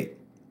Kansas State.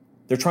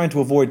 They're trying to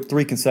avoid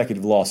 3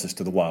 consecutive losses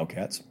to the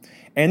Wildcats.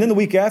 And then the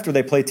week after,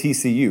 they play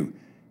TCU.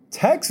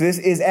 Texas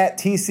is at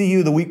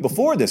TCU the week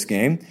before this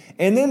game,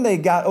 and then they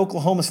got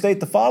Oklahoma State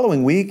the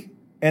following week,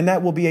 and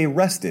that will be a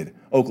rested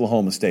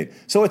Oklahoma State.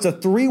 So it's a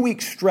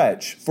 3-week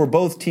stretch for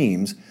both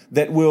teams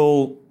that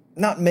will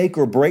not make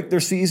or break their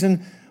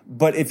season,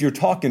 but if you're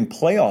talking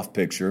playoff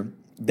picture,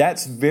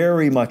 that's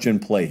very much in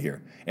play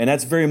here. And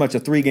that's very much a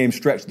 3-game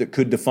stretch that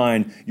could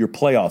define your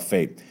playoff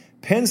fate.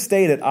 Penn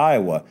State at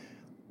Iowa,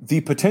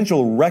 the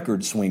potential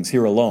record swings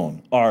here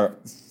alone are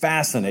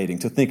fascinating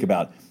to think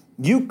about.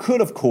 You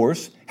could, of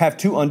course, have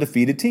 2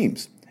 undefeated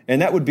teams,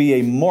 and that would be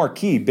a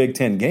marquee Big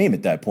Ten game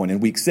at that point in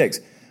week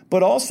 6.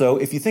 But also,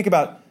 if you think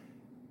about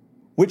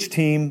which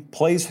team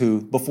plays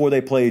who before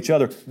they play each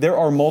other, there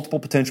are multiple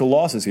potential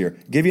losses here.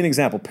 Give you an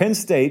example. Penn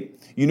State,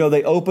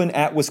 they open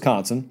at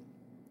Wisconsin.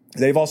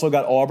 They've also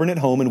got Auburn at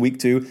home in week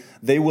 2.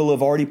 They will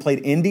have already played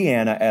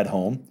Indiana at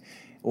home.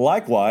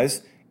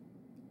 Likewise,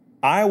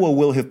 Iowa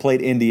will have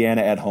played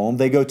Indiana at home.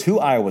 They go to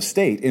Iowa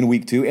State in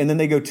week 2, and then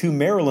they go to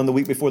Maryland the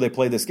week before they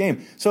play this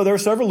game. So there are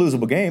several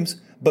losable games,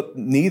 but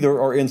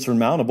neither are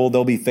insurmountable.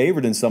 They'll be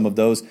favored in some of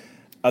those.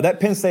 That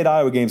Penn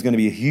State-Iowa game is going to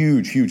be a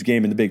huge, huge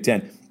game in the Big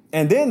Ten.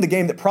 And then the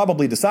game that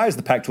probably decides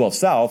the Pac-12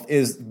 South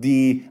is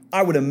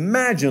I would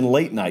imagine,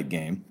 late night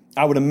game.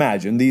 I would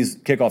imagine. These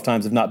kickoff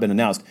times have not been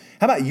announced.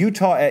 How about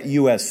Utah at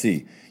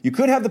USC? You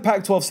could have the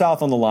Pac-12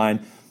 South on the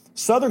line.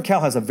 Southern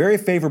Cal has a very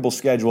favorable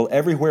schedule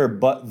everywhere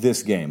but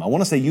this game. I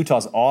want to say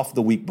Utah's off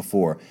the week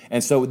before.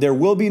 And so there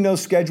will be no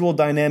schedule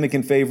dynamic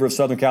in favor of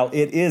Southern Cal.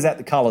 It is at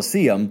the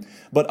Coliseum.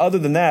 But other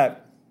than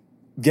that,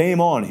 game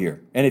on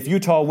here. And if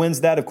Utah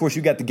wins that, of course,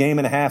 you got the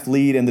 1.5 game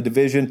lead in the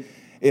division.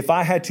 If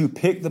I had to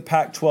pick the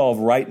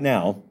Pac-12 right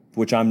now,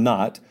 which I'm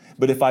not,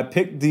 but if I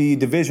picked the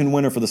division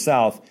winner for the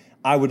South,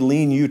 I would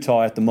lean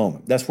Utah at the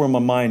moment. That's where my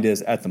mind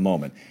is at the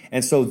moment.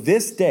 And so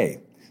this day,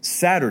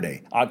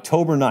 Saturday,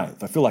 October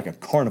 9th, I feel like a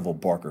carnival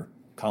barker,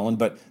 Colin,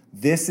 but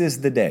this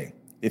is the day.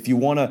 If you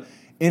want to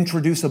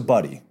introduce a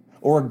buddy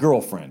or a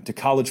girlfriend to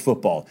college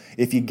football,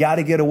 if you got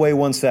to get away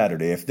one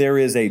Saturday, if there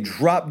is a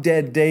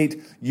drop-dead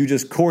date, you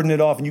just cordon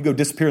it off and you go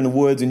disappear in the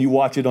woods and you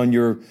watch it on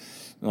your,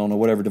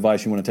 whatever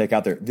device you want to take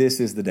out there.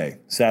 This is the day,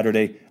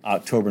 Saturday,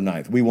 October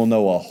 9th. We will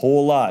know a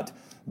whole lot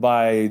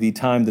by the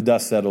time the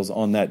dust settles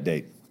on that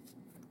date.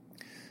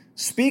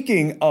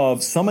 Speaking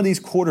of some of these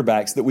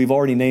quarterbacks that we've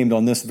already named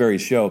on this very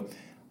show,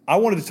 I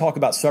wanted to talk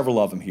about several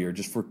of them here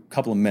just for a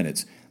couple of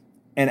minutes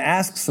and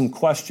ask some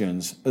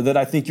questions that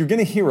I think you're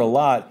going to hear a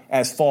lot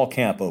as fall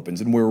camp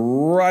opens. And we're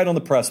right on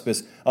the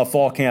precipice of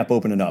fall camp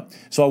opening up.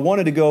 So I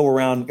wanted to go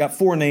around, got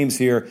 4 names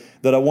here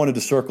that I wanted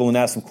to circle and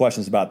ask some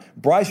questions about.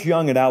 Bryce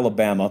Young at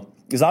Alabama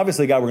is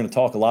obviously a guy we're going to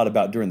talk a lot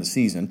about during the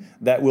season.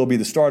 That will be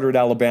the starter at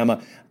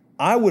Alabama.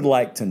 I would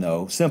like to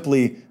know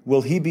simply,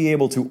 will he be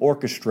able to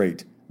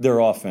orchestrate their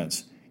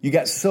offense? You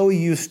got so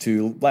used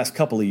to, last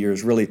couple of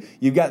years really,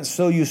 you've gotten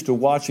so used to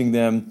watching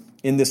them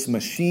in this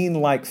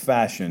machine-like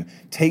fashion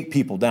take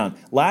people down.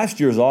 Last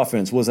year's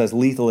offense was as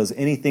lethal as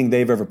anything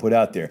they've ever put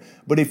out there.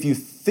 But if you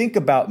think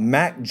about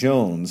Mac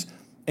Jones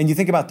and you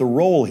think about the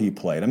role he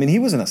played, he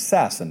was an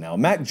assassin now.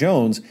 Mac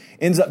Jones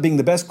ends up being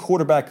the best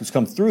quarterback who's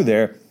come through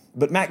there,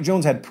 but Mac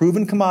Jones had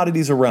proven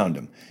commodities around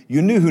him.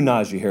 You knew who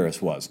Najee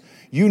Harris was.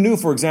 You knew,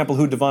 for example,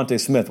 who Devontae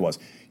Smith was.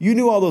 You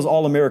knew all those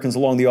All-Americans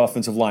along the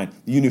offensive line.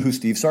 You knew who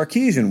Steve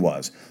Sarkisian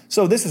was.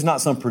 So this is not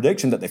some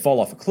prediction that they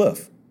fall off a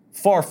cliff.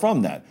 Far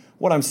from that.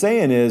 What I'm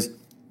saying is,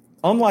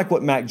 unlike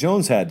what Mac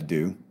Jones had to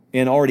do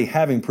in already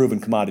having proven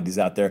commodities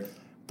out there,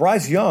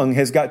 Bryce Young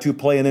has got to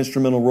play an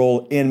instrumental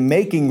role in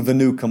making the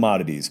new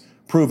commodities,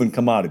 proven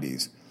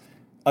commodities.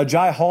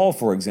 Ajay Hall,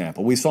 for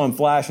example, we saw him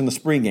flash in the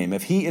spring game.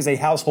 If he is a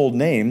household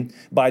name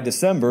by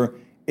December,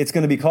 it's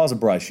going to be because of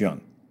Bryce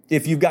Young.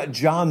 If you've got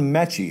John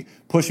Mechie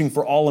pushing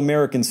for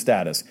All-American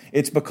status,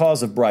 it's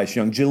because of Bryce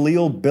Young.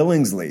 Jaleel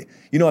Billingsley,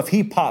 if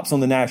he pops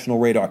on the national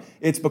radar,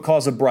 it's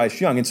because of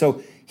Bryce Young. And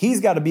so he's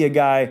got to be a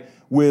guy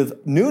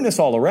with newness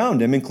all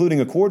around him,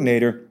 including a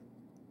coordinator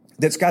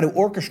that's got to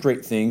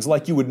orchestrate things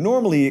like you would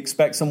normally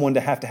expect someone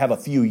to have a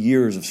few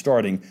years of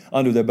starting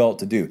under their belt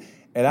to do.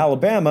 At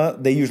Alabama,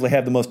 they usually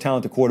have the most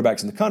talented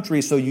quarterbacks in the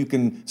country, so you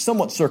can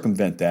somewhat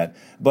circumvent that,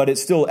 but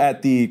it's still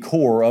at the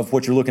core of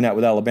what you're looking at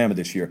with Alabama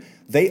this year.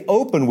 They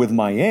open with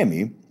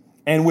Miami,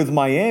 and with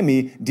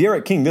Miami,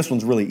 Derek King, this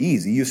one's really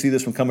easy. You see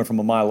this one coming from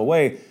a mile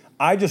away.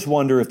 I just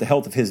wonder if the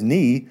health of his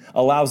knee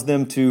allows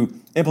them to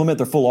implement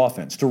their full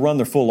offense, to run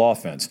their full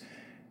offense.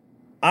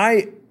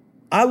 I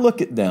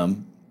look at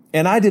them,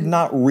 and I did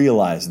not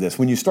realize this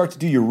when you start to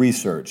do your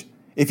research.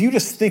 If you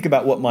just think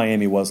about what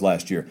Miami was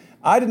last year,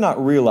 I did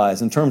not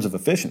realize in terms of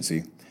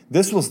efficiency,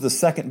 this was the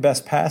second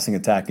best passing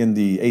attack in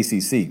the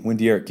ACC when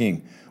D'Eriq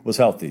King was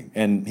healthy,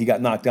 and he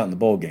got knocked out in the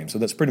bowl game. So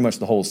that's pretty much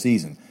the whole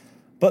season.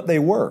 But they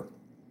were.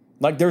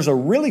 Like, there's a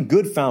really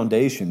good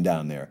foundation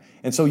down there.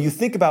 And so you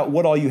think about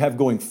what all you have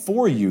going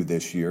for you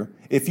this year.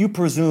 If you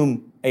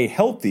presume a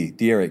healthy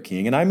D'Eriq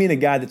King, and I mean a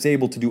guy that's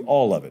able to do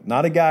all of it,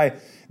 not a guy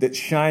that's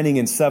shining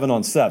in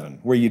 7-on-7,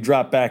 where you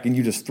drop back and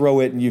you just throw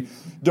it and you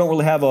don't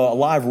really have a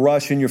live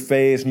rush in your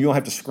face and you don't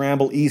have to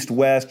scramble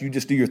east-west. You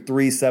just do your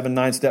 3, 7,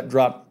 9-step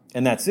drop,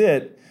 and that's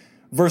it,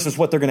 versus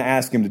what they're going to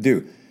ask him to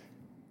do.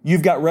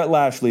 You've got Rhett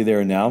Lashley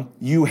there now.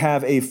 You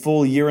have a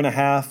full year and a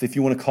half, if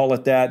you want to call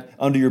it that,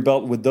 under your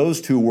belt with those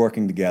two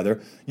working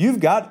together. You've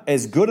got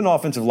as good an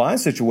offensive line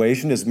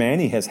situation as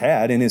Manny has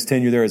had in his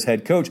tenure there as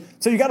head coach.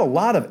 So you got a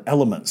lot of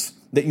elements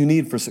that you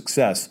need for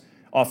success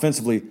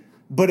offensively,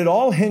 but it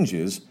all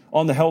hinges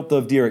on the health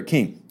of D'Eriq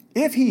King.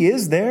 If he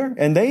is there,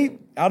 and they,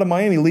 out of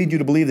Miami, lead you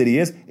to believe that he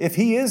is, if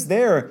he is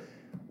there,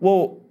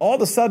 well, all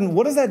of a sudden,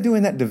 what does that do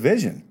in that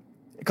division?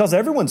 Because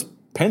everyone's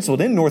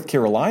penciled in North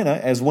Carolina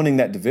as winning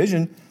that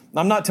division.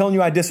 I'm not telling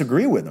you I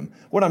disagree with them.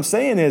 What I'm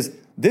saying is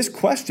this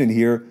question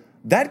here,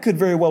 that could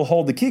very well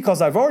hold the key,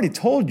 because I've already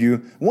told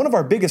you one of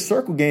our biggest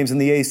circle games in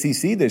the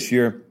ACC this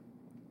year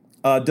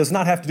does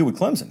not have to do with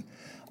Clemson.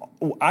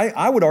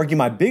 I would argue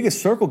my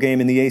biggest circle game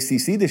in the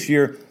ACC this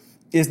year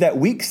is that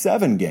Week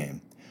 7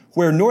 game,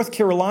 where North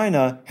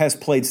Carolina has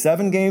played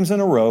 7 games in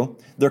a row.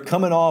 They're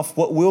coming off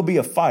what will be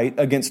a fight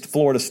against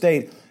Florida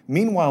State.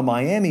 Meanwhile,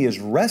 Miami is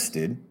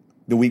rested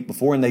the week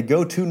before, and they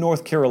go to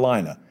North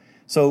Carolina.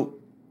 So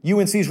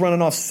UNC's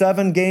running off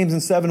 7 games in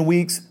 7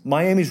 weeks.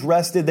 Miami's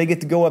rested. They get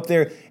to go up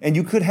there, and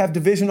you could have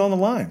division on the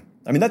line.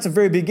 I mean, that's a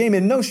very big game.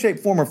 In no shape,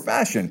 form, or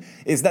fashion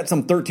is that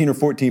some 13 or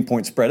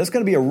 14-point spread. It's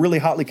going to be a really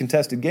hotly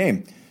contested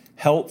game.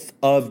 Health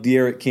of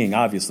D'Eriq King,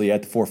 obviously,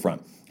 at the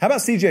forefront. How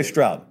about C.J.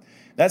 Stroud?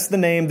 That's the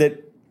name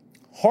that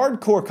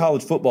hardcore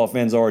college football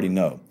fans already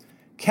know.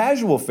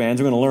 Casual fans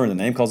are going to learn the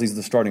name because he's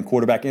the starting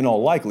quarterback in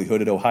all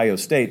likelihood at Ohio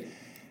State.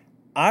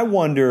 I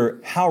wonder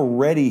how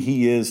ready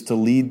he is to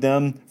lead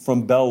them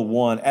from Bell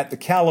 1 at the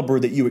caliber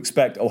that you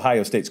expect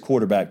Ohio State's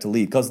quarterback to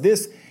lead. Because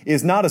this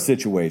is not a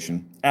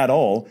situation at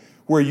all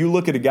where you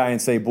look at a guy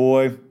and say,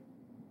 boy,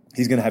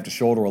 he's going to have to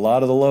shoulder a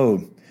lot of the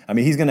load. I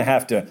mean, he's going to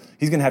have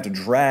to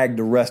drag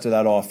the rest of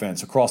that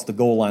offense across the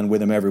goal line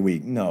with him every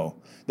week. No,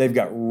 they've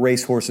got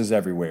racehorses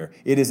everywhere.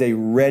 It is a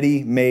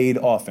ready-made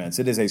offense.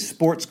 It is a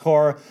sports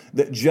car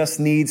that just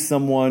needs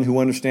someone who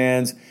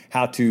understands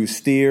how to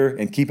steer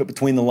and keep it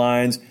between the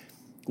lines.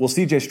 Well,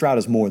 C.J. Stroud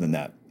is more than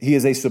that. He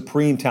is a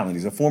supreme talent.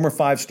 He's a former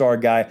 5-star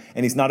guy,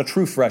 and he's not a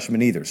true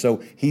freshman either.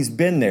 So he's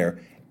been there,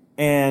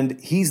 and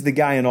he's the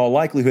guy in all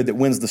likelihood that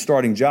wins the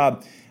starting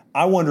job.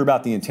 I wonder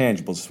about the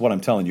intangibles, is what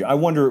I'm telling you. I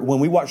wonder, when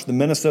we watch the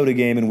Minnesota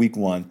game in Week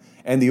 1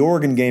 and the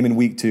Oregon game in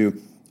Week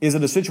 2, is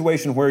it a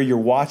situation where you're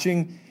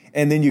watching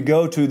and then you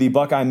go to the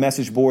Buckeye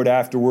message board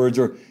afterwards,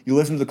 or you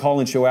listen to the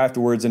call-in show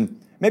afterwards, and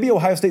maybe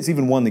Ohio State's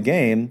even won the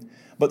game,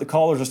 but the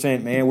callers are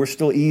saying, man, we're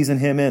still easing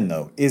him in,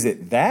 though. Is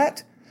it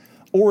that?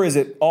 Or is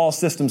it all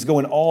systems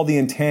going, all the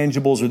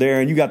intangibles are there,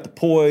 and you got the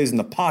poise and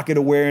the pocket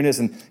awareness,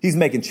 and he's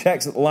making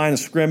checks at the line of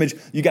scrimmage.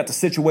 You got the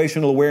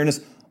situational awareness.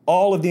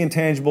 All of the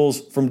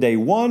intangibles from day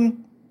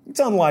one. It's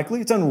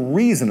unlikely. It's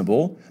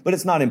unreasonable, but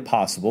it's not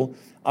impossible.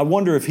 I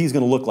wonder if he's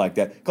going to look like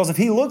that. Because if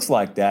he looks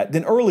like that,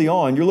 then early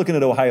on, you're looking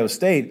at Ohio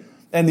State,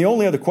 and the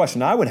only other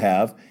question I would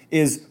have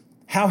is,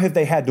 how have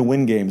they had to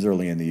win games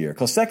early in the year?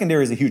 Because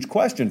secondary is a huge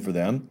question for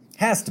them.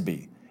 Has to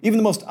be. Even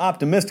the most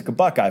optimistic of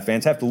Buckeye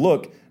fans have to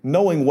look,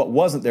 knowing what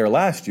wasn't there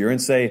last year, and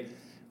say,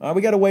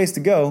 we got a ways to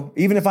go.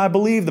 Even if I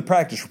believe the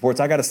practice reports,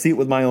 I got to see it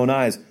with my own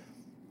eyes.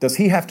 Does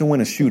he have to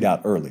win a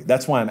shootout early?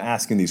 That's why I'm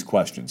asking these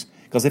questions.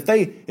 Because if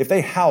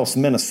they house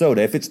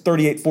Minnesota, if it's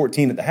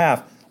 38-14 at the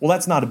half, well,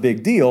 that's not a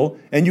big deal,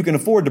 and you can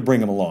afford to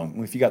bring him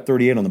along. If you got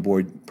 38 on the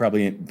board,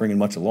 probably ain't bringing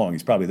much along.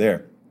 He's probably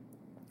there.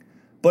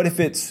 But if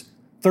it's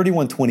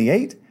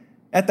 31-28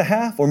 at the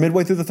half or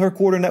midway through the third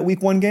quarter in that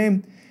Week 1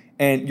 game,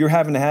 and you're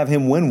having to have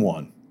him win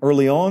one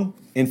early on,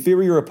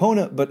 inferior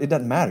opponent, but it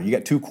doesn't matter. You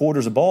got 2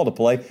 quarters of ball to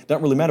play.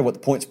 Doesn't really matter what the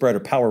point spread or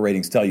power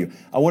ratings tell you.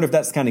 I wonder if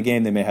that's the kind of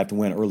game they may have to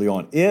win early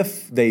on.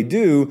 If they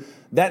do,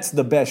 that's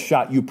the best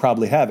shot you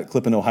probably have at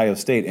clipping Ohio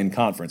State in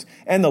conference.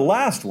 And the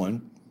last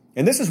one,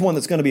 and this is one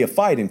that's going to be a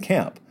fight in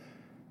camp.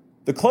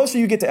 The closer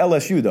you get to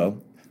LSU,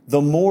 though,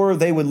 the more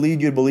they would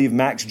lead you to believe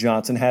Max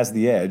Johnson has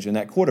the edge in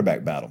that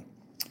quarterback battle.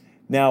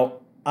 Now,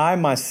 I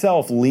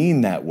myself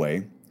lean that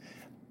way,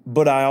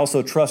 but I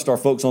also trust our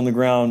folks on the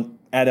ground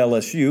at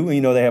LSU. And,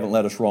 you know, they haven't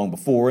led us wrong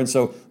before, and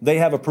so they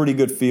have a pretty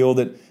good feel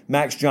that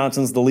Max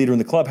Johnson's the leader in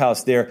the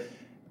clubhouse there.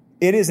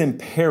 It is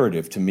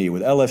imperative to me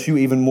with LSU,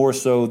 even more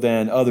so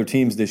than other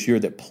teams this year,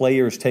 that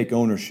players take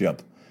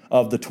ownership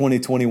of the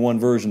 2021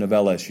 version of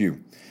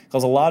LSU.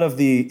 Because a lot of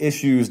the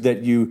issues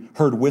that you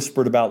heard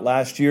whispered about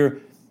last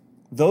year,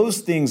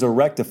 those things are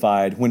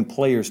rectified when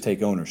players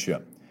take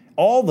ownership.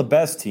 All the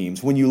best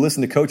teams, when you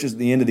listen to coaches at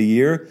the end of the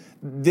year,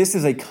 this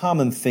is a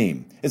common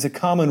theme. It's a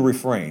common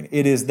refrain.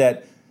 It is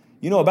that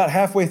About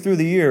halfway through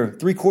the year,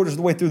 3/4 of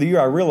the way through the year,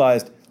 I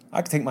realized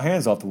I could take my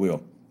hands off the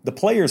wheel. The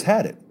players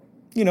had it.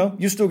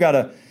 You still got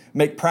to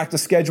make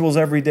practice schedules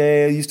every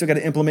day. You still got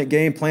to implement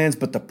game plans,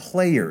 but the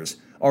players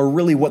are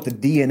really what the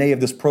DNA of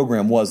this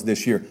program was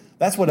this year.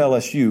 That's what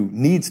LSU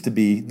needs to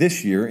be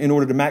this year in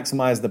order to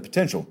maximize the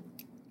potential.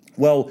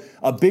 Well,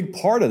 a big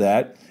part of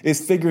that is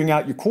figuring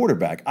out your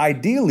quarterback.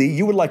 Ideally,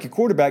 you would like your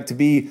quarterback to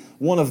be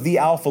one of the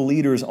alpha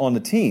leaders on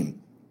the team.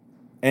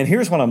 And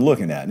here's what I'm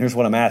looking at, and here's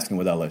what I'm asking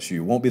with LSU.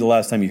 It won't be the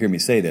last time you hear me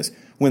say this.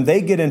 When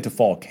they get into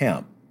fall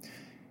camp,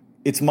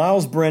 it's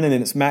Miles Brennan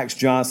and it's Max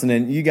Johnson,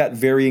 and you got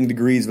varying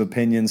degrees of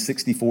opinion,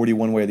 60-40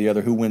 one way or the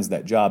other, who wins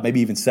that job,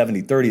 maybe even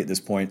 70-30 at this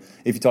point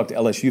if you talk to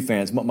LSU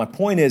fans. But my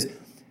point is,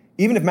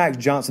 even if Max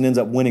Johnson ends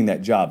up winning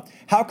that job,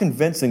 how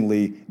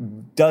convincingly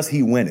does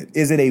he win it?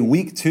 Is it a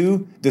week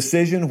 2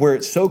 decision where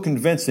it's so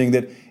convincing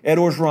that Ed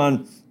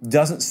Orgeron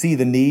doesn't see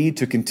the need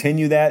to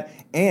continue that?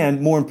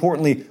 And more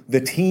importantly, the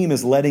team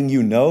is letting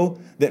you know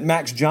that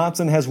Max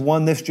Johnson has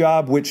won this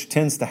job, which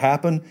tends to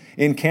happen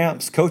in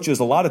camps. Coaches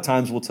a lot of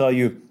times will tell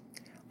you,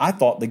 I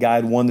thought the guy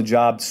had won the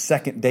job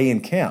second day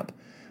in camp,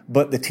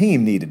 but the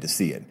team needed to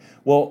see it.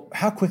 Well,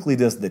 how quickly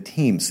does the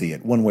team see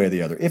it one way or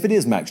the other? If it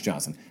is Max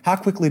Johnson, how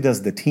quickly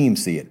does the team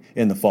see it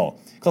in the fall?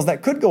 Because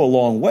that could go a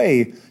long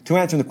way to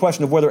answering the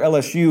question of whether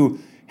LSU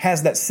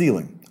has that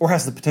ceiling or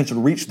has the potential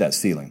to reach that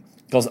ceiling.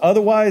 Because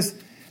otherwise,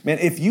 man,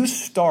 if you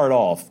start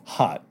off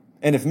hot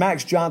and if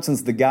Max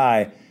Johnson's the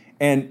guy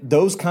and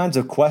those kinds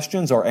of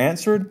questions are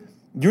answered,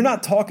 you're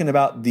not talking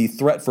about the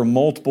threat for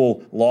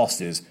multiple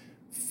losses,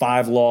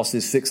 5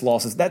 losses, 6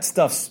 losses. That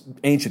stuff's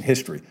ancient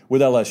history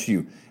with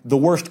LSU. The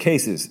worst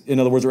cases, in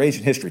other words, are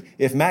ancient history.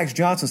 If Max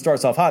Johnson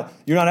starts off hot,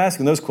 you're not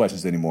asking those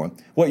questions anymore.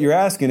 What you're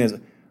asking is,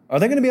 are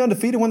they going to be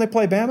undefeated when they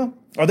play Bama?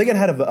 Are they going to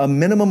have a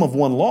minimum of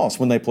 1 loss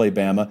when they play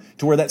Bama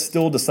to where that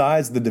still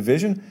decides the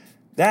division?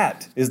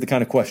 That is the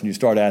kind of question you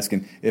start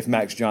asking if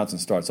Max Johnson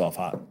starts off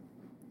hot.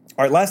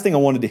 All right, last thing I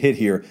wanted to hit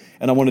here,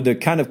 and I wanted to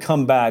kind of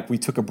come back. We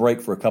took a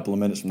break for a couple of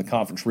minutes from the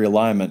conference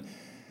realignment.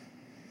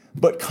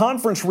 But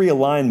conference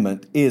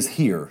realignment is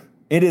here.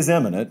 It is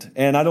imminent,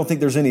 and I don't think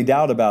there's any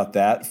doubt about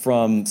that.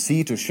 From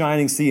sea to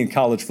shining sea in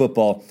college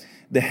football,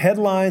 the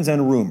headlines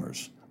and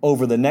rumors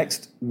over the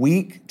next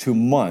week to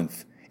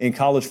month in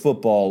college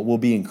football will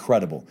be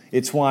incredible.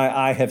 It's why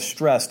I have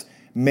stressed,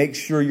 make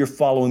sure you're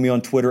following me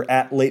on Twitter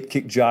at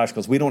LateKickJosh,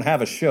 because we don't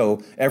have a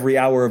show every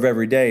hour of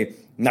every day,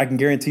 and I can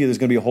guarantee you there's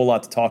going to be a whole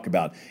lot to talk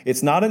about.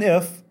 It's not an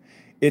if,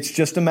 it's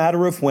just a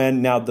matter of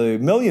when. Now, the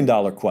 $1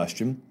 million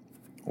question,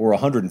 or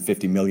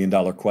 $150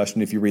 million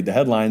question if you read the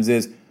headlines,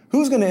 is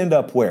who's going to end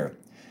up where?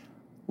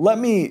 Let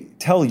me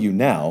tell you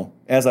now,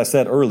 as I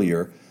said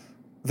earlier,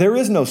 there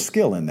is no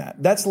skill in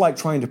that. That's like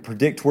trying to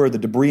predict where the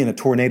debris in a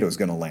tornado is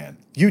going to land.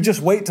 You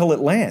just wait till it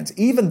lands.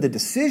 Even the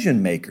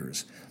decision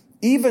makers,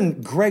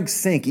 even Greg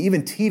Sankey,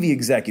 even TV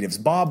executives,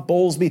 Bob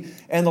Bowlesby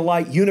and the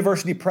like,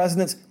 university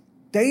presidents,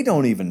 they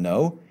don't even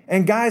know.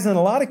 And guys, in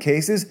a lot of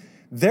cases,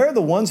 they're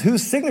the ones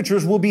whose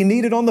signatures will be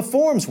needed on the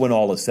forms when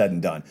all is said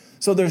and done.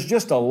 So there's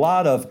just a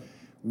lot of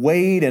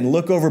wait and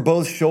look over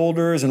both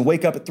shoulders and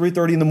wake up at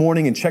 3:30 in the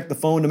morning and check the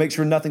phone to make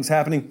sure nothing's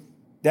happening.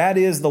 That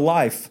is the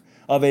life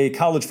of a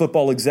college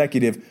football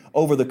executive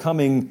over the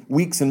coming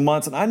weeks and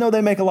months. And I know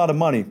they make a lot of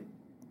money,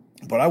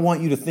 but I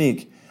want you to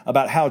think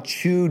about how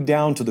chewed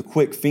down to the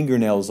quick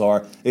fingernails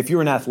are if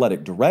you're an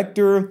athletic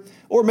director,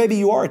 or maybe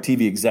you are a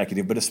TV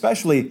executive, but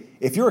especially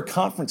if you're a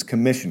conference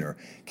commissioner.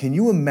 Can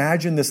you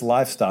imagine this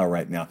lifestyle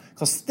right now?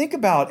 Because think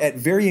about, at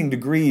varying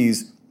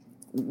degrees,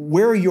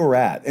 where you're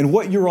at and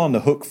what you're on the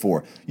hook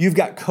for. You've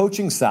got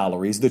coaching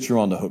salaries that you're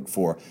on the hook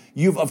for.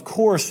 You've, of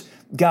course,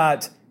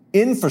 got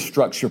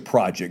infrastructure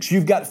projects.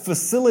 You've got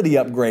facility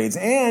upgrades.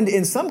 And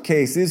in some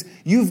cases,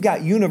 you've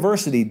got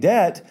university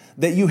debt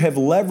that you have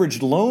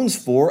leveraged loans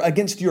for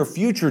against your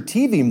future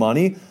TV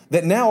money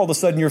that now all of a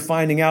sudden you're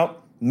finding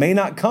out may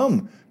not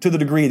come to the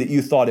degree that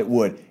you thought it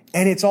would.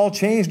 And it's all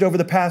changed over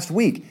the past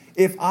week.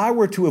 If I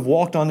were to have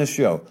walked on this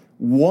show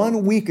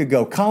 1 week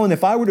ago, Colin,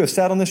 if I were to have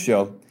sat on this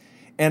show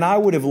and I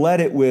would have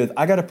led it with,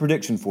 I got a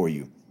prediction for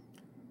you.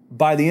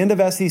 By the end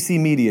of SEC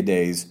Media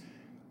Days,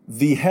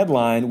 the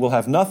headline will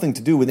have nothing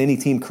to do with any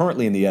team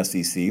currently in the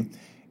SEC.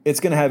 It's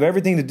going to have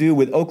everything to do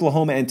with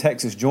Oklahoma and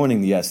Texas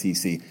joining the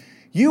SEC.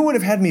 You would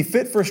have had me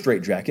fit for a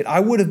straitjacket. I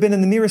would have been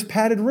in the nearest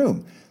padded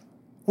room,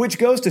 which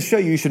goes to show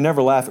you should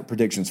never laugh at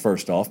predictions,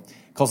 first off,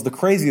 because the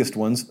craziest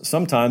ones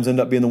sometimes end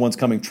up being the ones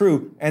coming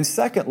true. And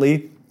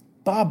secondly,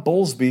 Bob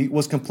Bowlesby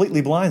was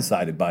completely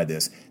blindsided by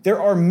this. There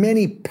are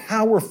many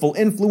powerful,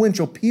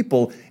 influential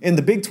people in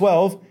the Big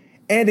 12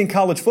 and in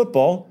college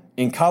football,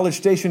 in College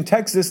Station,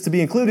 Texas, to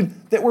be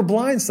included, that were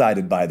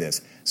blindsided by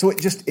this. So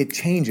it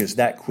changes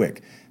that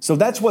quick. So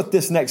that's what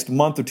this next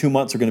month or 2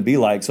 months are going to be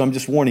like. So I'm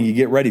just warning you,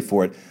 get ready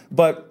for it.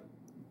 But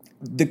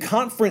the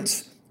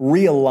conference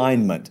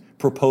realignment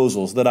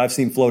proposals that I've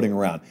seen floating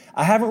around.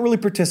 I haven't really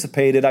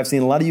participated. I've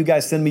seen a lot of you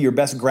guys send me your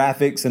best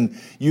graphics, and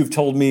you've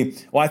told me,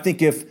 well, I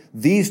think if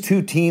these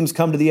two teams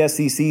come to the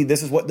SEC,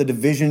 this is what the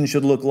division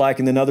should look like.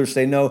 And then others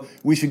say, no,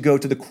 we should go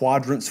to the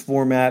quadrants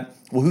format.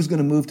 Well, who's going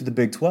to move to the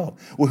Big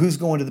 12? Well, who's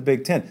going to the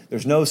Big 10?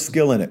 There's no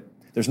skill in it.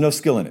 There's no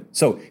skill in it.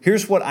 So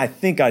here's what I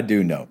think I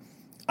do know.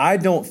 I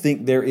don't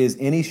think there is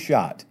any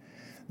shot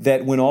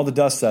that when all the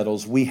dust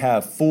settles, we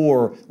have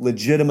 4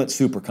 legitimate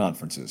super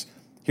conferences.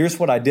 Here's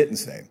what I didn't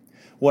say.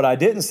 What I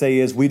didn't say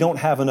is we don't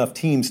have enough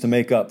teams to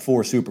make up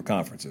 4 super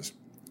conferences.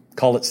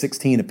 Call it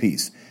 16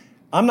 apiece.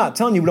 I'm not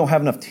telling you we don't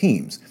have enough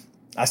teams.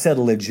 I said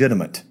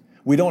legitimate.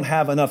 We don't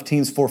have enough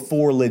teams for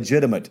 4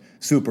 legitimate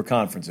super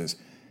conferences.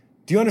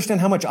 Do you understand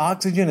how much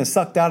oxygen is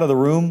sucked out of the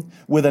room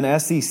with an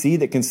SEC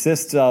that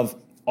consists of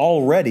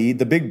already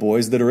the big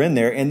boys that are in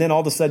there, and then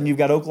all of a sudden you've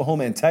got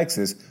Oklahoma and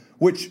Texas,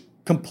 which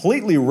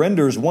completely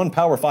renders one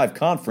Power 5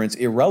 conference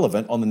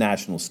irrelevant on the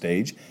national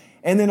stage.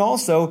 And then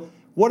also,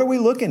 what are we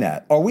looking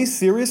at? Are we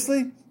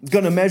seriously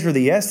going to measure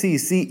the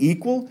SEC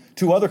equal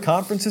to other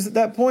conferences at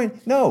that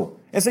point? No.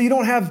 And so you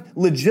don't have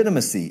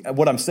legitimacy,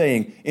 what I'm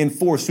saying, in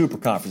 4 super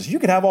conferences. You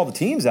could have all the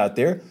teams out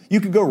there.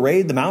 You could go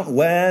raid the Mountain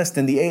West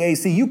and the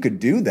AAC. You could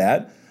do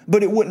that,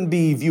 but it wouldn't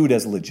be viewed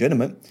as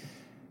legitimate,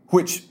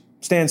 which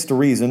stands to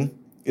reason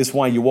is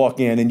why you walk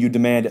in and you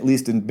demand at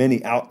least in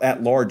many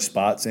at-large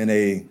spots in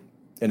a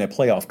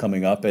playoff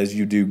coming up as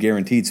you do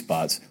guaranteed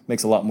spots.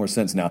 Makes a lot more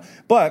sense now.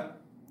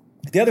 But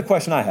the other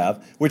question I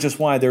have, which is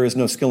why there is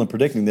no skill in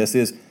predicting this,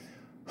 is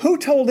who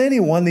told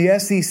anyone the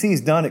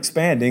SEC's done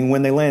expanding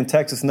when they land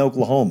Texas and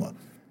Oklahoma?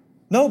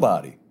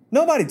 Nobody.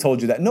 Nobody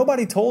told you that.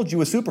 Nobody told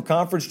you a super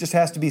conference just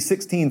has to be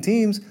 16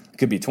 teams. It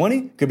could be 20,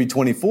 it could be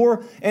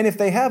 24. And if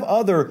they have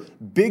other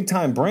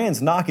big-time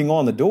brands knocking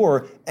on the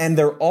door and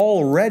they're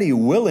already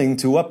willing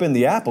to up in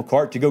the apple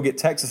cart to go get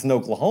Texas and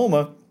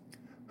Oklahoma,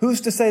 who's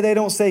to say they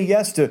don't say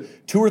yes to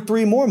 2 or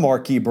 3 more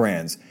marquee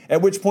brands,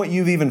 at which point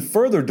you've even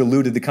further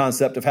diluted the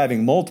concept of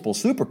having multiple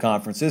super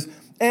conferences.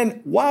 And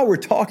while we're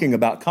talking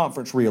about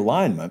conference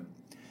realignment,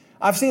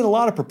 I've seen a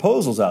lot of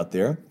proposals out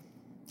there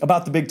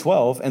about the Big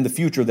 12 and the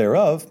future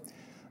thereof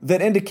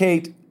that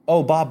indicate,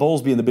 oh, Bob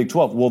Bowlesby in the Big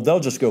 12, well, they'll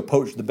just go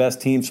poach the best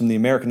teams from the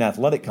American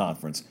Athletic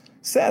Conference.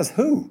 Says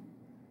who?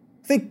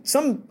 I think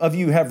some of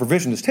you have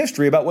revisionist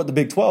history about what the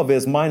Big 12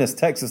 is minus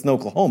Texas and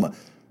Oklahoma.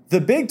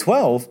 The Big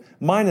 12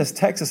 minus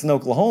Texas and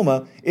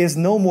Oklahoma is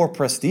no more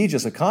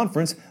prestigious a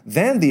conference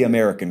than the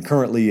American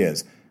currently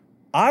is.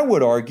 I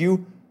would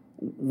argue,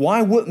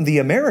 why wouldn't the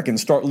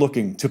Americans start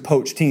looking to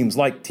poach teams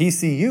like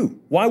TCU?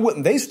 Why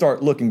wouldn't they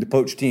start looking to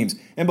poach teams?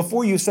 And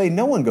before you say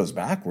no one goes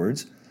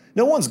backwards,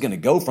 no one's going to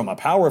go from a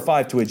Power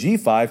 5 to a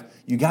G5,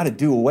 you got to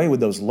do away with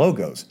those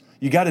logos.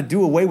 You got to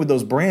do away with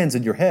those brands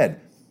in your head.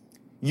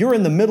 You're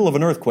in the middle of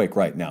an earthquake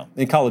right now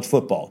in college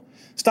football.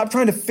 Stop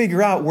trying to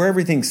figure out where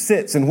everything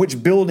sits and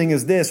which building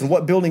is this and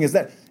what building is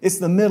that. It's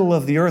the middle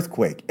of the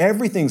earthquake.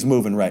 Everything's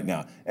moving right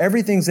now.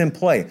 Everything's in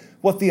play.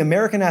 What the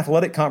American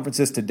Athletic Conference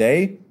is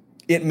today,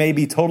 it may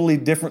be totally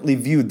differently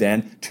viewed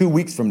than 2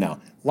 weeks from now.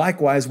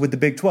 Likewise with the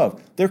Big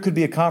 12. There could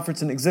be a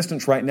conference in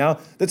existence right now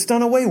that's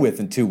done away with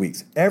in 2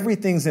 weeks.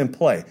 Everything's in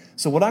play.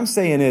 So what I'm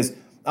saying is,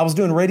 I was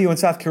doing radio in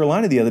South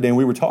Carolina the other day and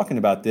we were talking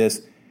about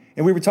this,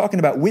 and we were talking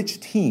about which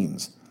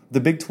teams the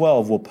Big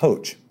 12 will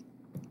poach.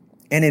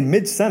 And in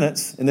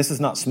mid-sentence, and this is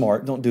not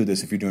smart, don't do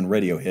this if you're doing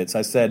radio hits,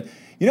 I said,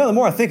 you know, the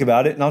more I think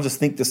about it, and I'll just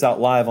think this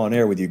out live on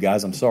air with you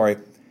guys, I'm sorry,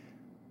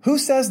 who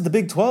says the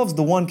Big 12's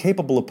the one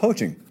capable of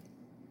poaching?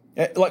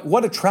 Like,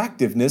 what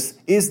attractiveness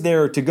is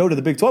there to go to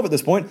the Big 12 at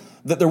this point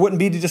that there wouldn't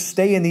be to just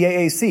stay in the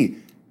AAC?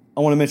 I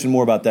want to mention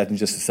more about that in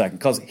just a second,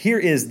 because here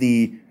is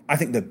I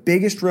think the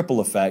biggest ripple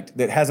effect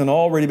that hasn't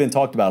already been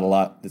talked about a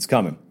lot that's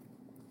coming.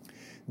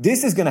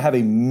 This is going to have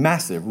a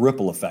massive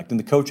ripple effect in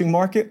the coaching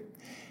market.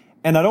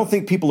 And I don't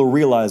think people are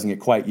realizing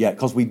it quite yet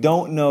because we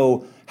don't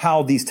know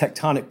how these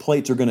tectonic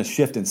plates are going to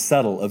shift and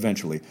settle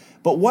eventually.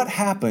 But what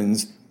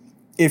happens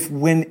if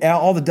when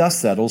all the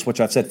dust settles,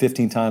 which I've said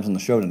 15 times on the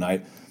show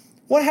tonight,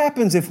 what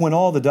happens if when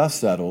all the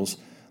dust settles,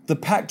 the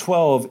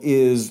Pac-12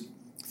 is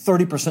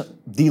 30%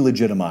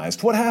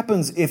 delegitimized? What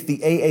happens if the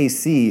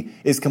AAC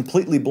is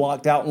completely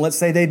blocked out and let's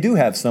say they do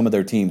have some of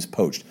their teams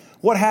poached?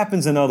 What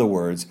happens, in other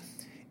words,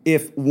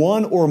 if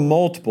one or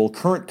multiple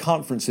current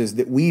conferences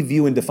that we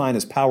view and define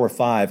as Power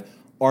 5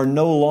 are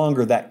no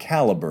longer that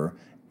caliber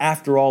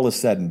after all is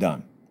said and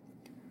done?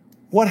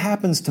 What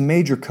happens to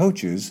major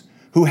coaches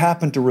who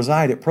happen to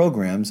reside at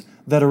programs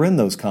that are in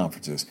those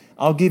conferences?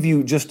 I'll give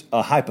you just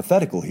a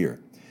hypothetical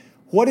here.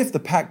 What if the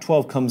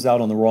Pac-12 comes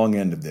out on the wrong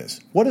end of this?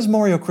 What does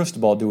Mario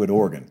Cristobal do at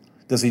Oregon?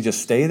 Does he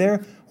just stay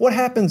there? What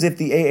happens if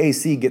the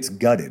AAC gets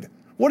gutted?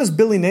 What does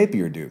Billy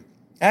Napier do?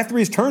 After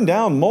he's turned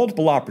down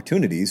multiple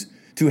opportunities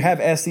to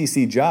have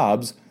SEC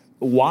jobs,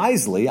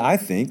 wisely, I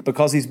think,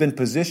 because he's been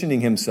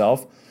positioning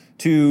himself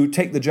to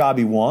take the job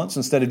he wants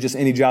instead of just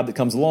any job that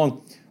comes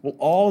along. Well,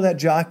 all that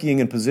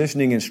jockeying and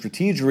positioning and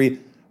strategery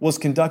was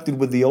conducted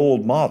with the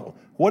old model.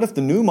 What if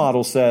the new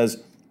model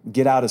says,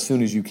 get out as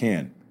soon as you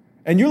can?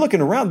 And you're looking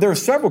around, there are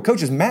several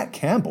coaches. Matt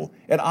Campbell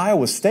at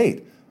Iowa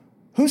State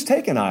who's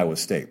taking Iowa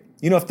State?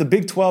 If the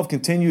Big 12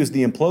 continues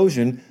the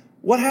implosion,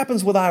 what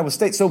happens with Iowa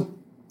State? So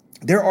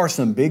there are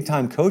some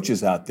big-time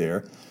coaches out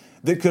there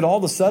that could all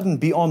of a sudden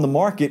be on the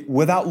market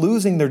without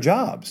losing their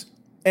jobs.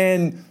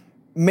 And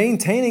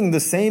maintaining the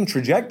same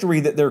trajectory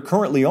that they're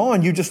currently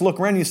on, you just look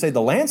around and you say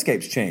the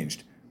landscape's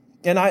changed.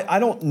 And I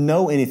don't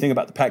know anything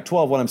about the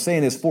Pac-12. What I'm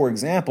saying is, for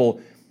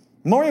example,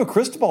 Mario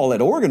Cristobal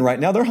at Oregon right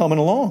now, they're humming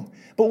along.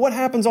 But what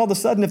happens all of a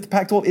sudden if the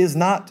Pac-12 is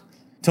not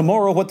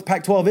tomorrow what the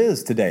Pac-12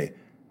 is today?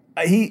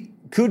 He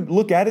could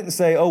look at it and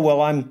say, oh,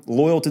 well, I'm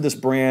loyal to this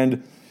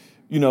brand,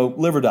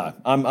 live or die.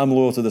 I'm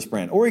loyal to this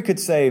brand. Or he could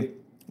say,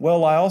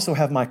 well, I also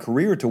have my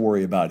career to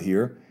worry about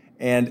here.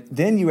 And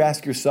then you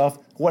ask yourself,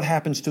 what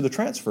happens to the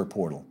transfer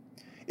portal?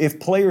 If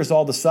players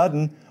all of a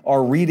sudden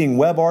are reading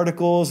web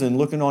articles and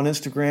looking on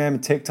Instagram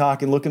and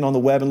TikTok and looking on the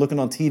web and looking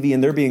on TV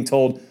and they're being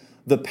told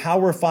the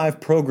Power 5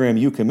 program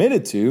you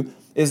committed to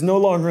is no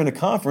longer in a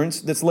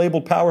conference that's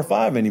labeled Power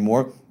 5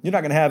 anymore, you're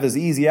not going to have as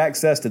easy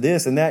access to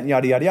this and that and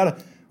yada, yada,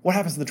 yada. What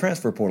happens to the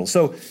transfer portal?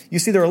 So you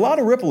see there are a lot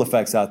of ripple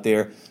effects out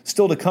there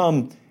still to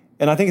come,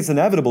 and I think it's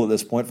inevitable at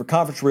this point for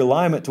conference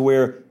realignment to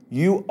where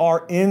you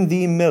are in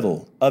the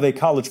middle of a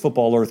college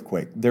football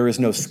earthquake. There is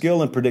no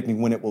skill in predicting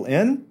when it will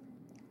end.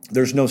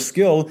 There's no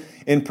skill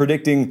in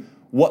predicting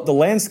what the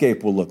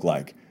landscape will look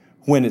like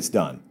when it's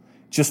done.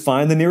 Just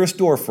find the nearest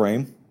door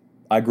frame.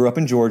 I grew up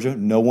in Georgia.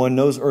 No one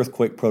knows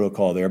earthquake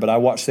protocol there, but I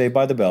watch Saved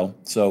by the Bell.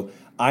 So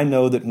I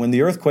know that when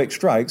the earthquake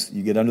strikes,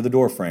 you get under the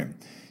door frame.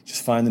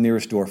 Just find the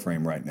nearest door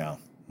frame right now.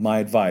 My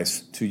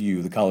advice to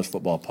you, the college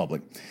football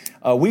public.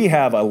 We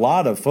have a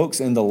lot of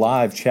folks in the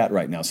live chat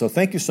right now, so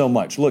thank you so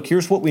much. Look,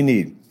 here's what we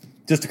need.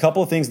 Just a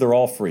couple of things. They're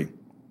all free.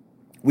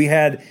 We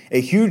had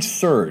a huge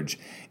surge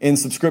in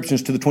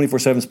subscriptions to the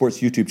 24/7 Sports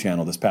YouTube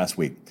channel this past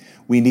week.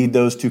 We need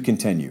those to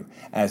continue.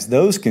 As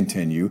those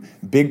continue,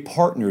 big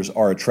partners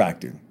are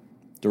attracted.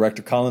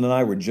 Director Colin and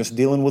I were just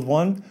dealing with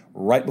one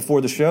right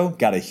before the show.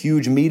 Got a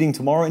huge meeting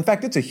tomorrow. In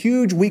fact, it's a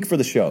huge week for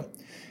the show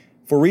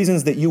for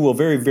reasons that you will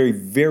very, very,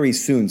 very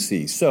soon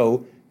see.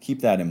 So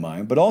keep that in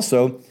mind. But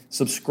also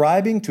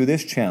subscribing to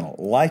this channel,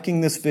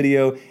 liking this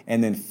video,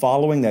 and then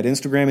following that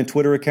Instagram and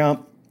Twitter account,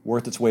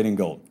 worth its weight in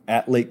gold.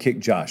 At Late Kick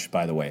Josh,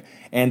 by the way.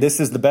 And this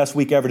is the best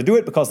week ever to do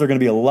it because there are going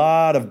to be a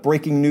lot of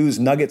breaking news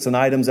nuggets and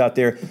items out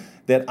there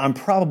that I'm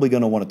probably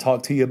going to want to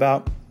talk to you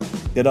about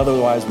that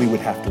otherwise we would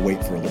have to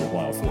wait for a little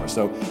while for.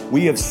 So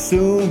we have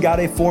soon got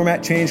a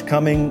format change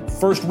coming.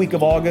 First week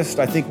of August,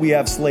 I think we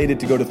have slated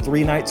to go to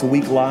 3 nights a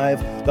week live.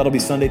 That'll be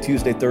Sunday,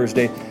 Tuesday,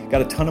 Thursday.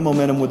 Got a ton of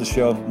momentum with the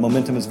show.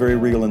 Momentum is very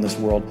real in this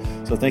world.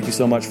 So thank you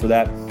so much for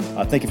that.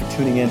 Thank you for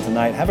tuning in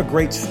tonight. Have a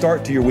great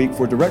start to your week.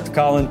 For Director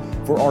Colin,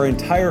 for our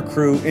entire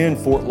crew in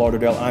Fort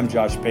Lauderdale, I'm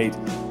Josh Pate.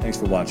 Thanks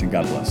for watching.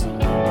 God bless.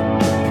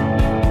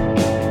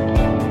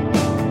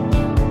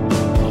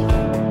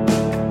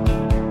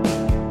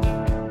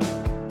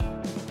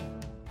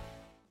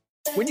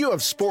 When you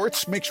have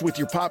sports mixed with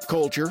your pop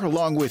culture,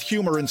 along with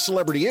humor and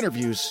celebrity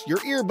interviews, your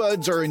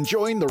earbuds are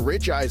enjoying The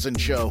Rich Eisen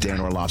Show. Dan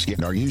Orlovsky,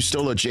 are you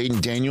still a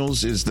Jaden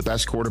Daniels is the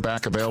best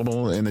quarterback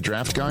available in the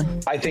draft guy?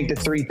 I think the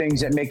 3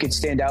 things that make it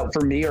stand out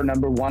for me are,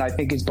 number 1, I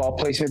think his ball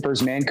placement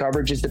versus man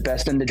coverage is the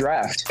best in the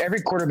draft. Every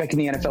quarterback in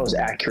the NFL is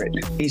accurate.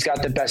 He's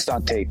got the best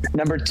on tape.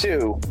 Number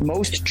 2,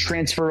 most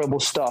transferable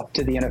stuff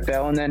to the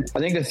NFL. And then I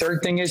think the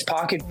 3rd thing is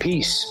pocket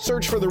peace.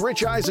 Search for The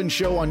Rich Eisen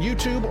Show on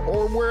YouTube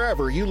or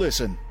wherever you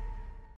listen.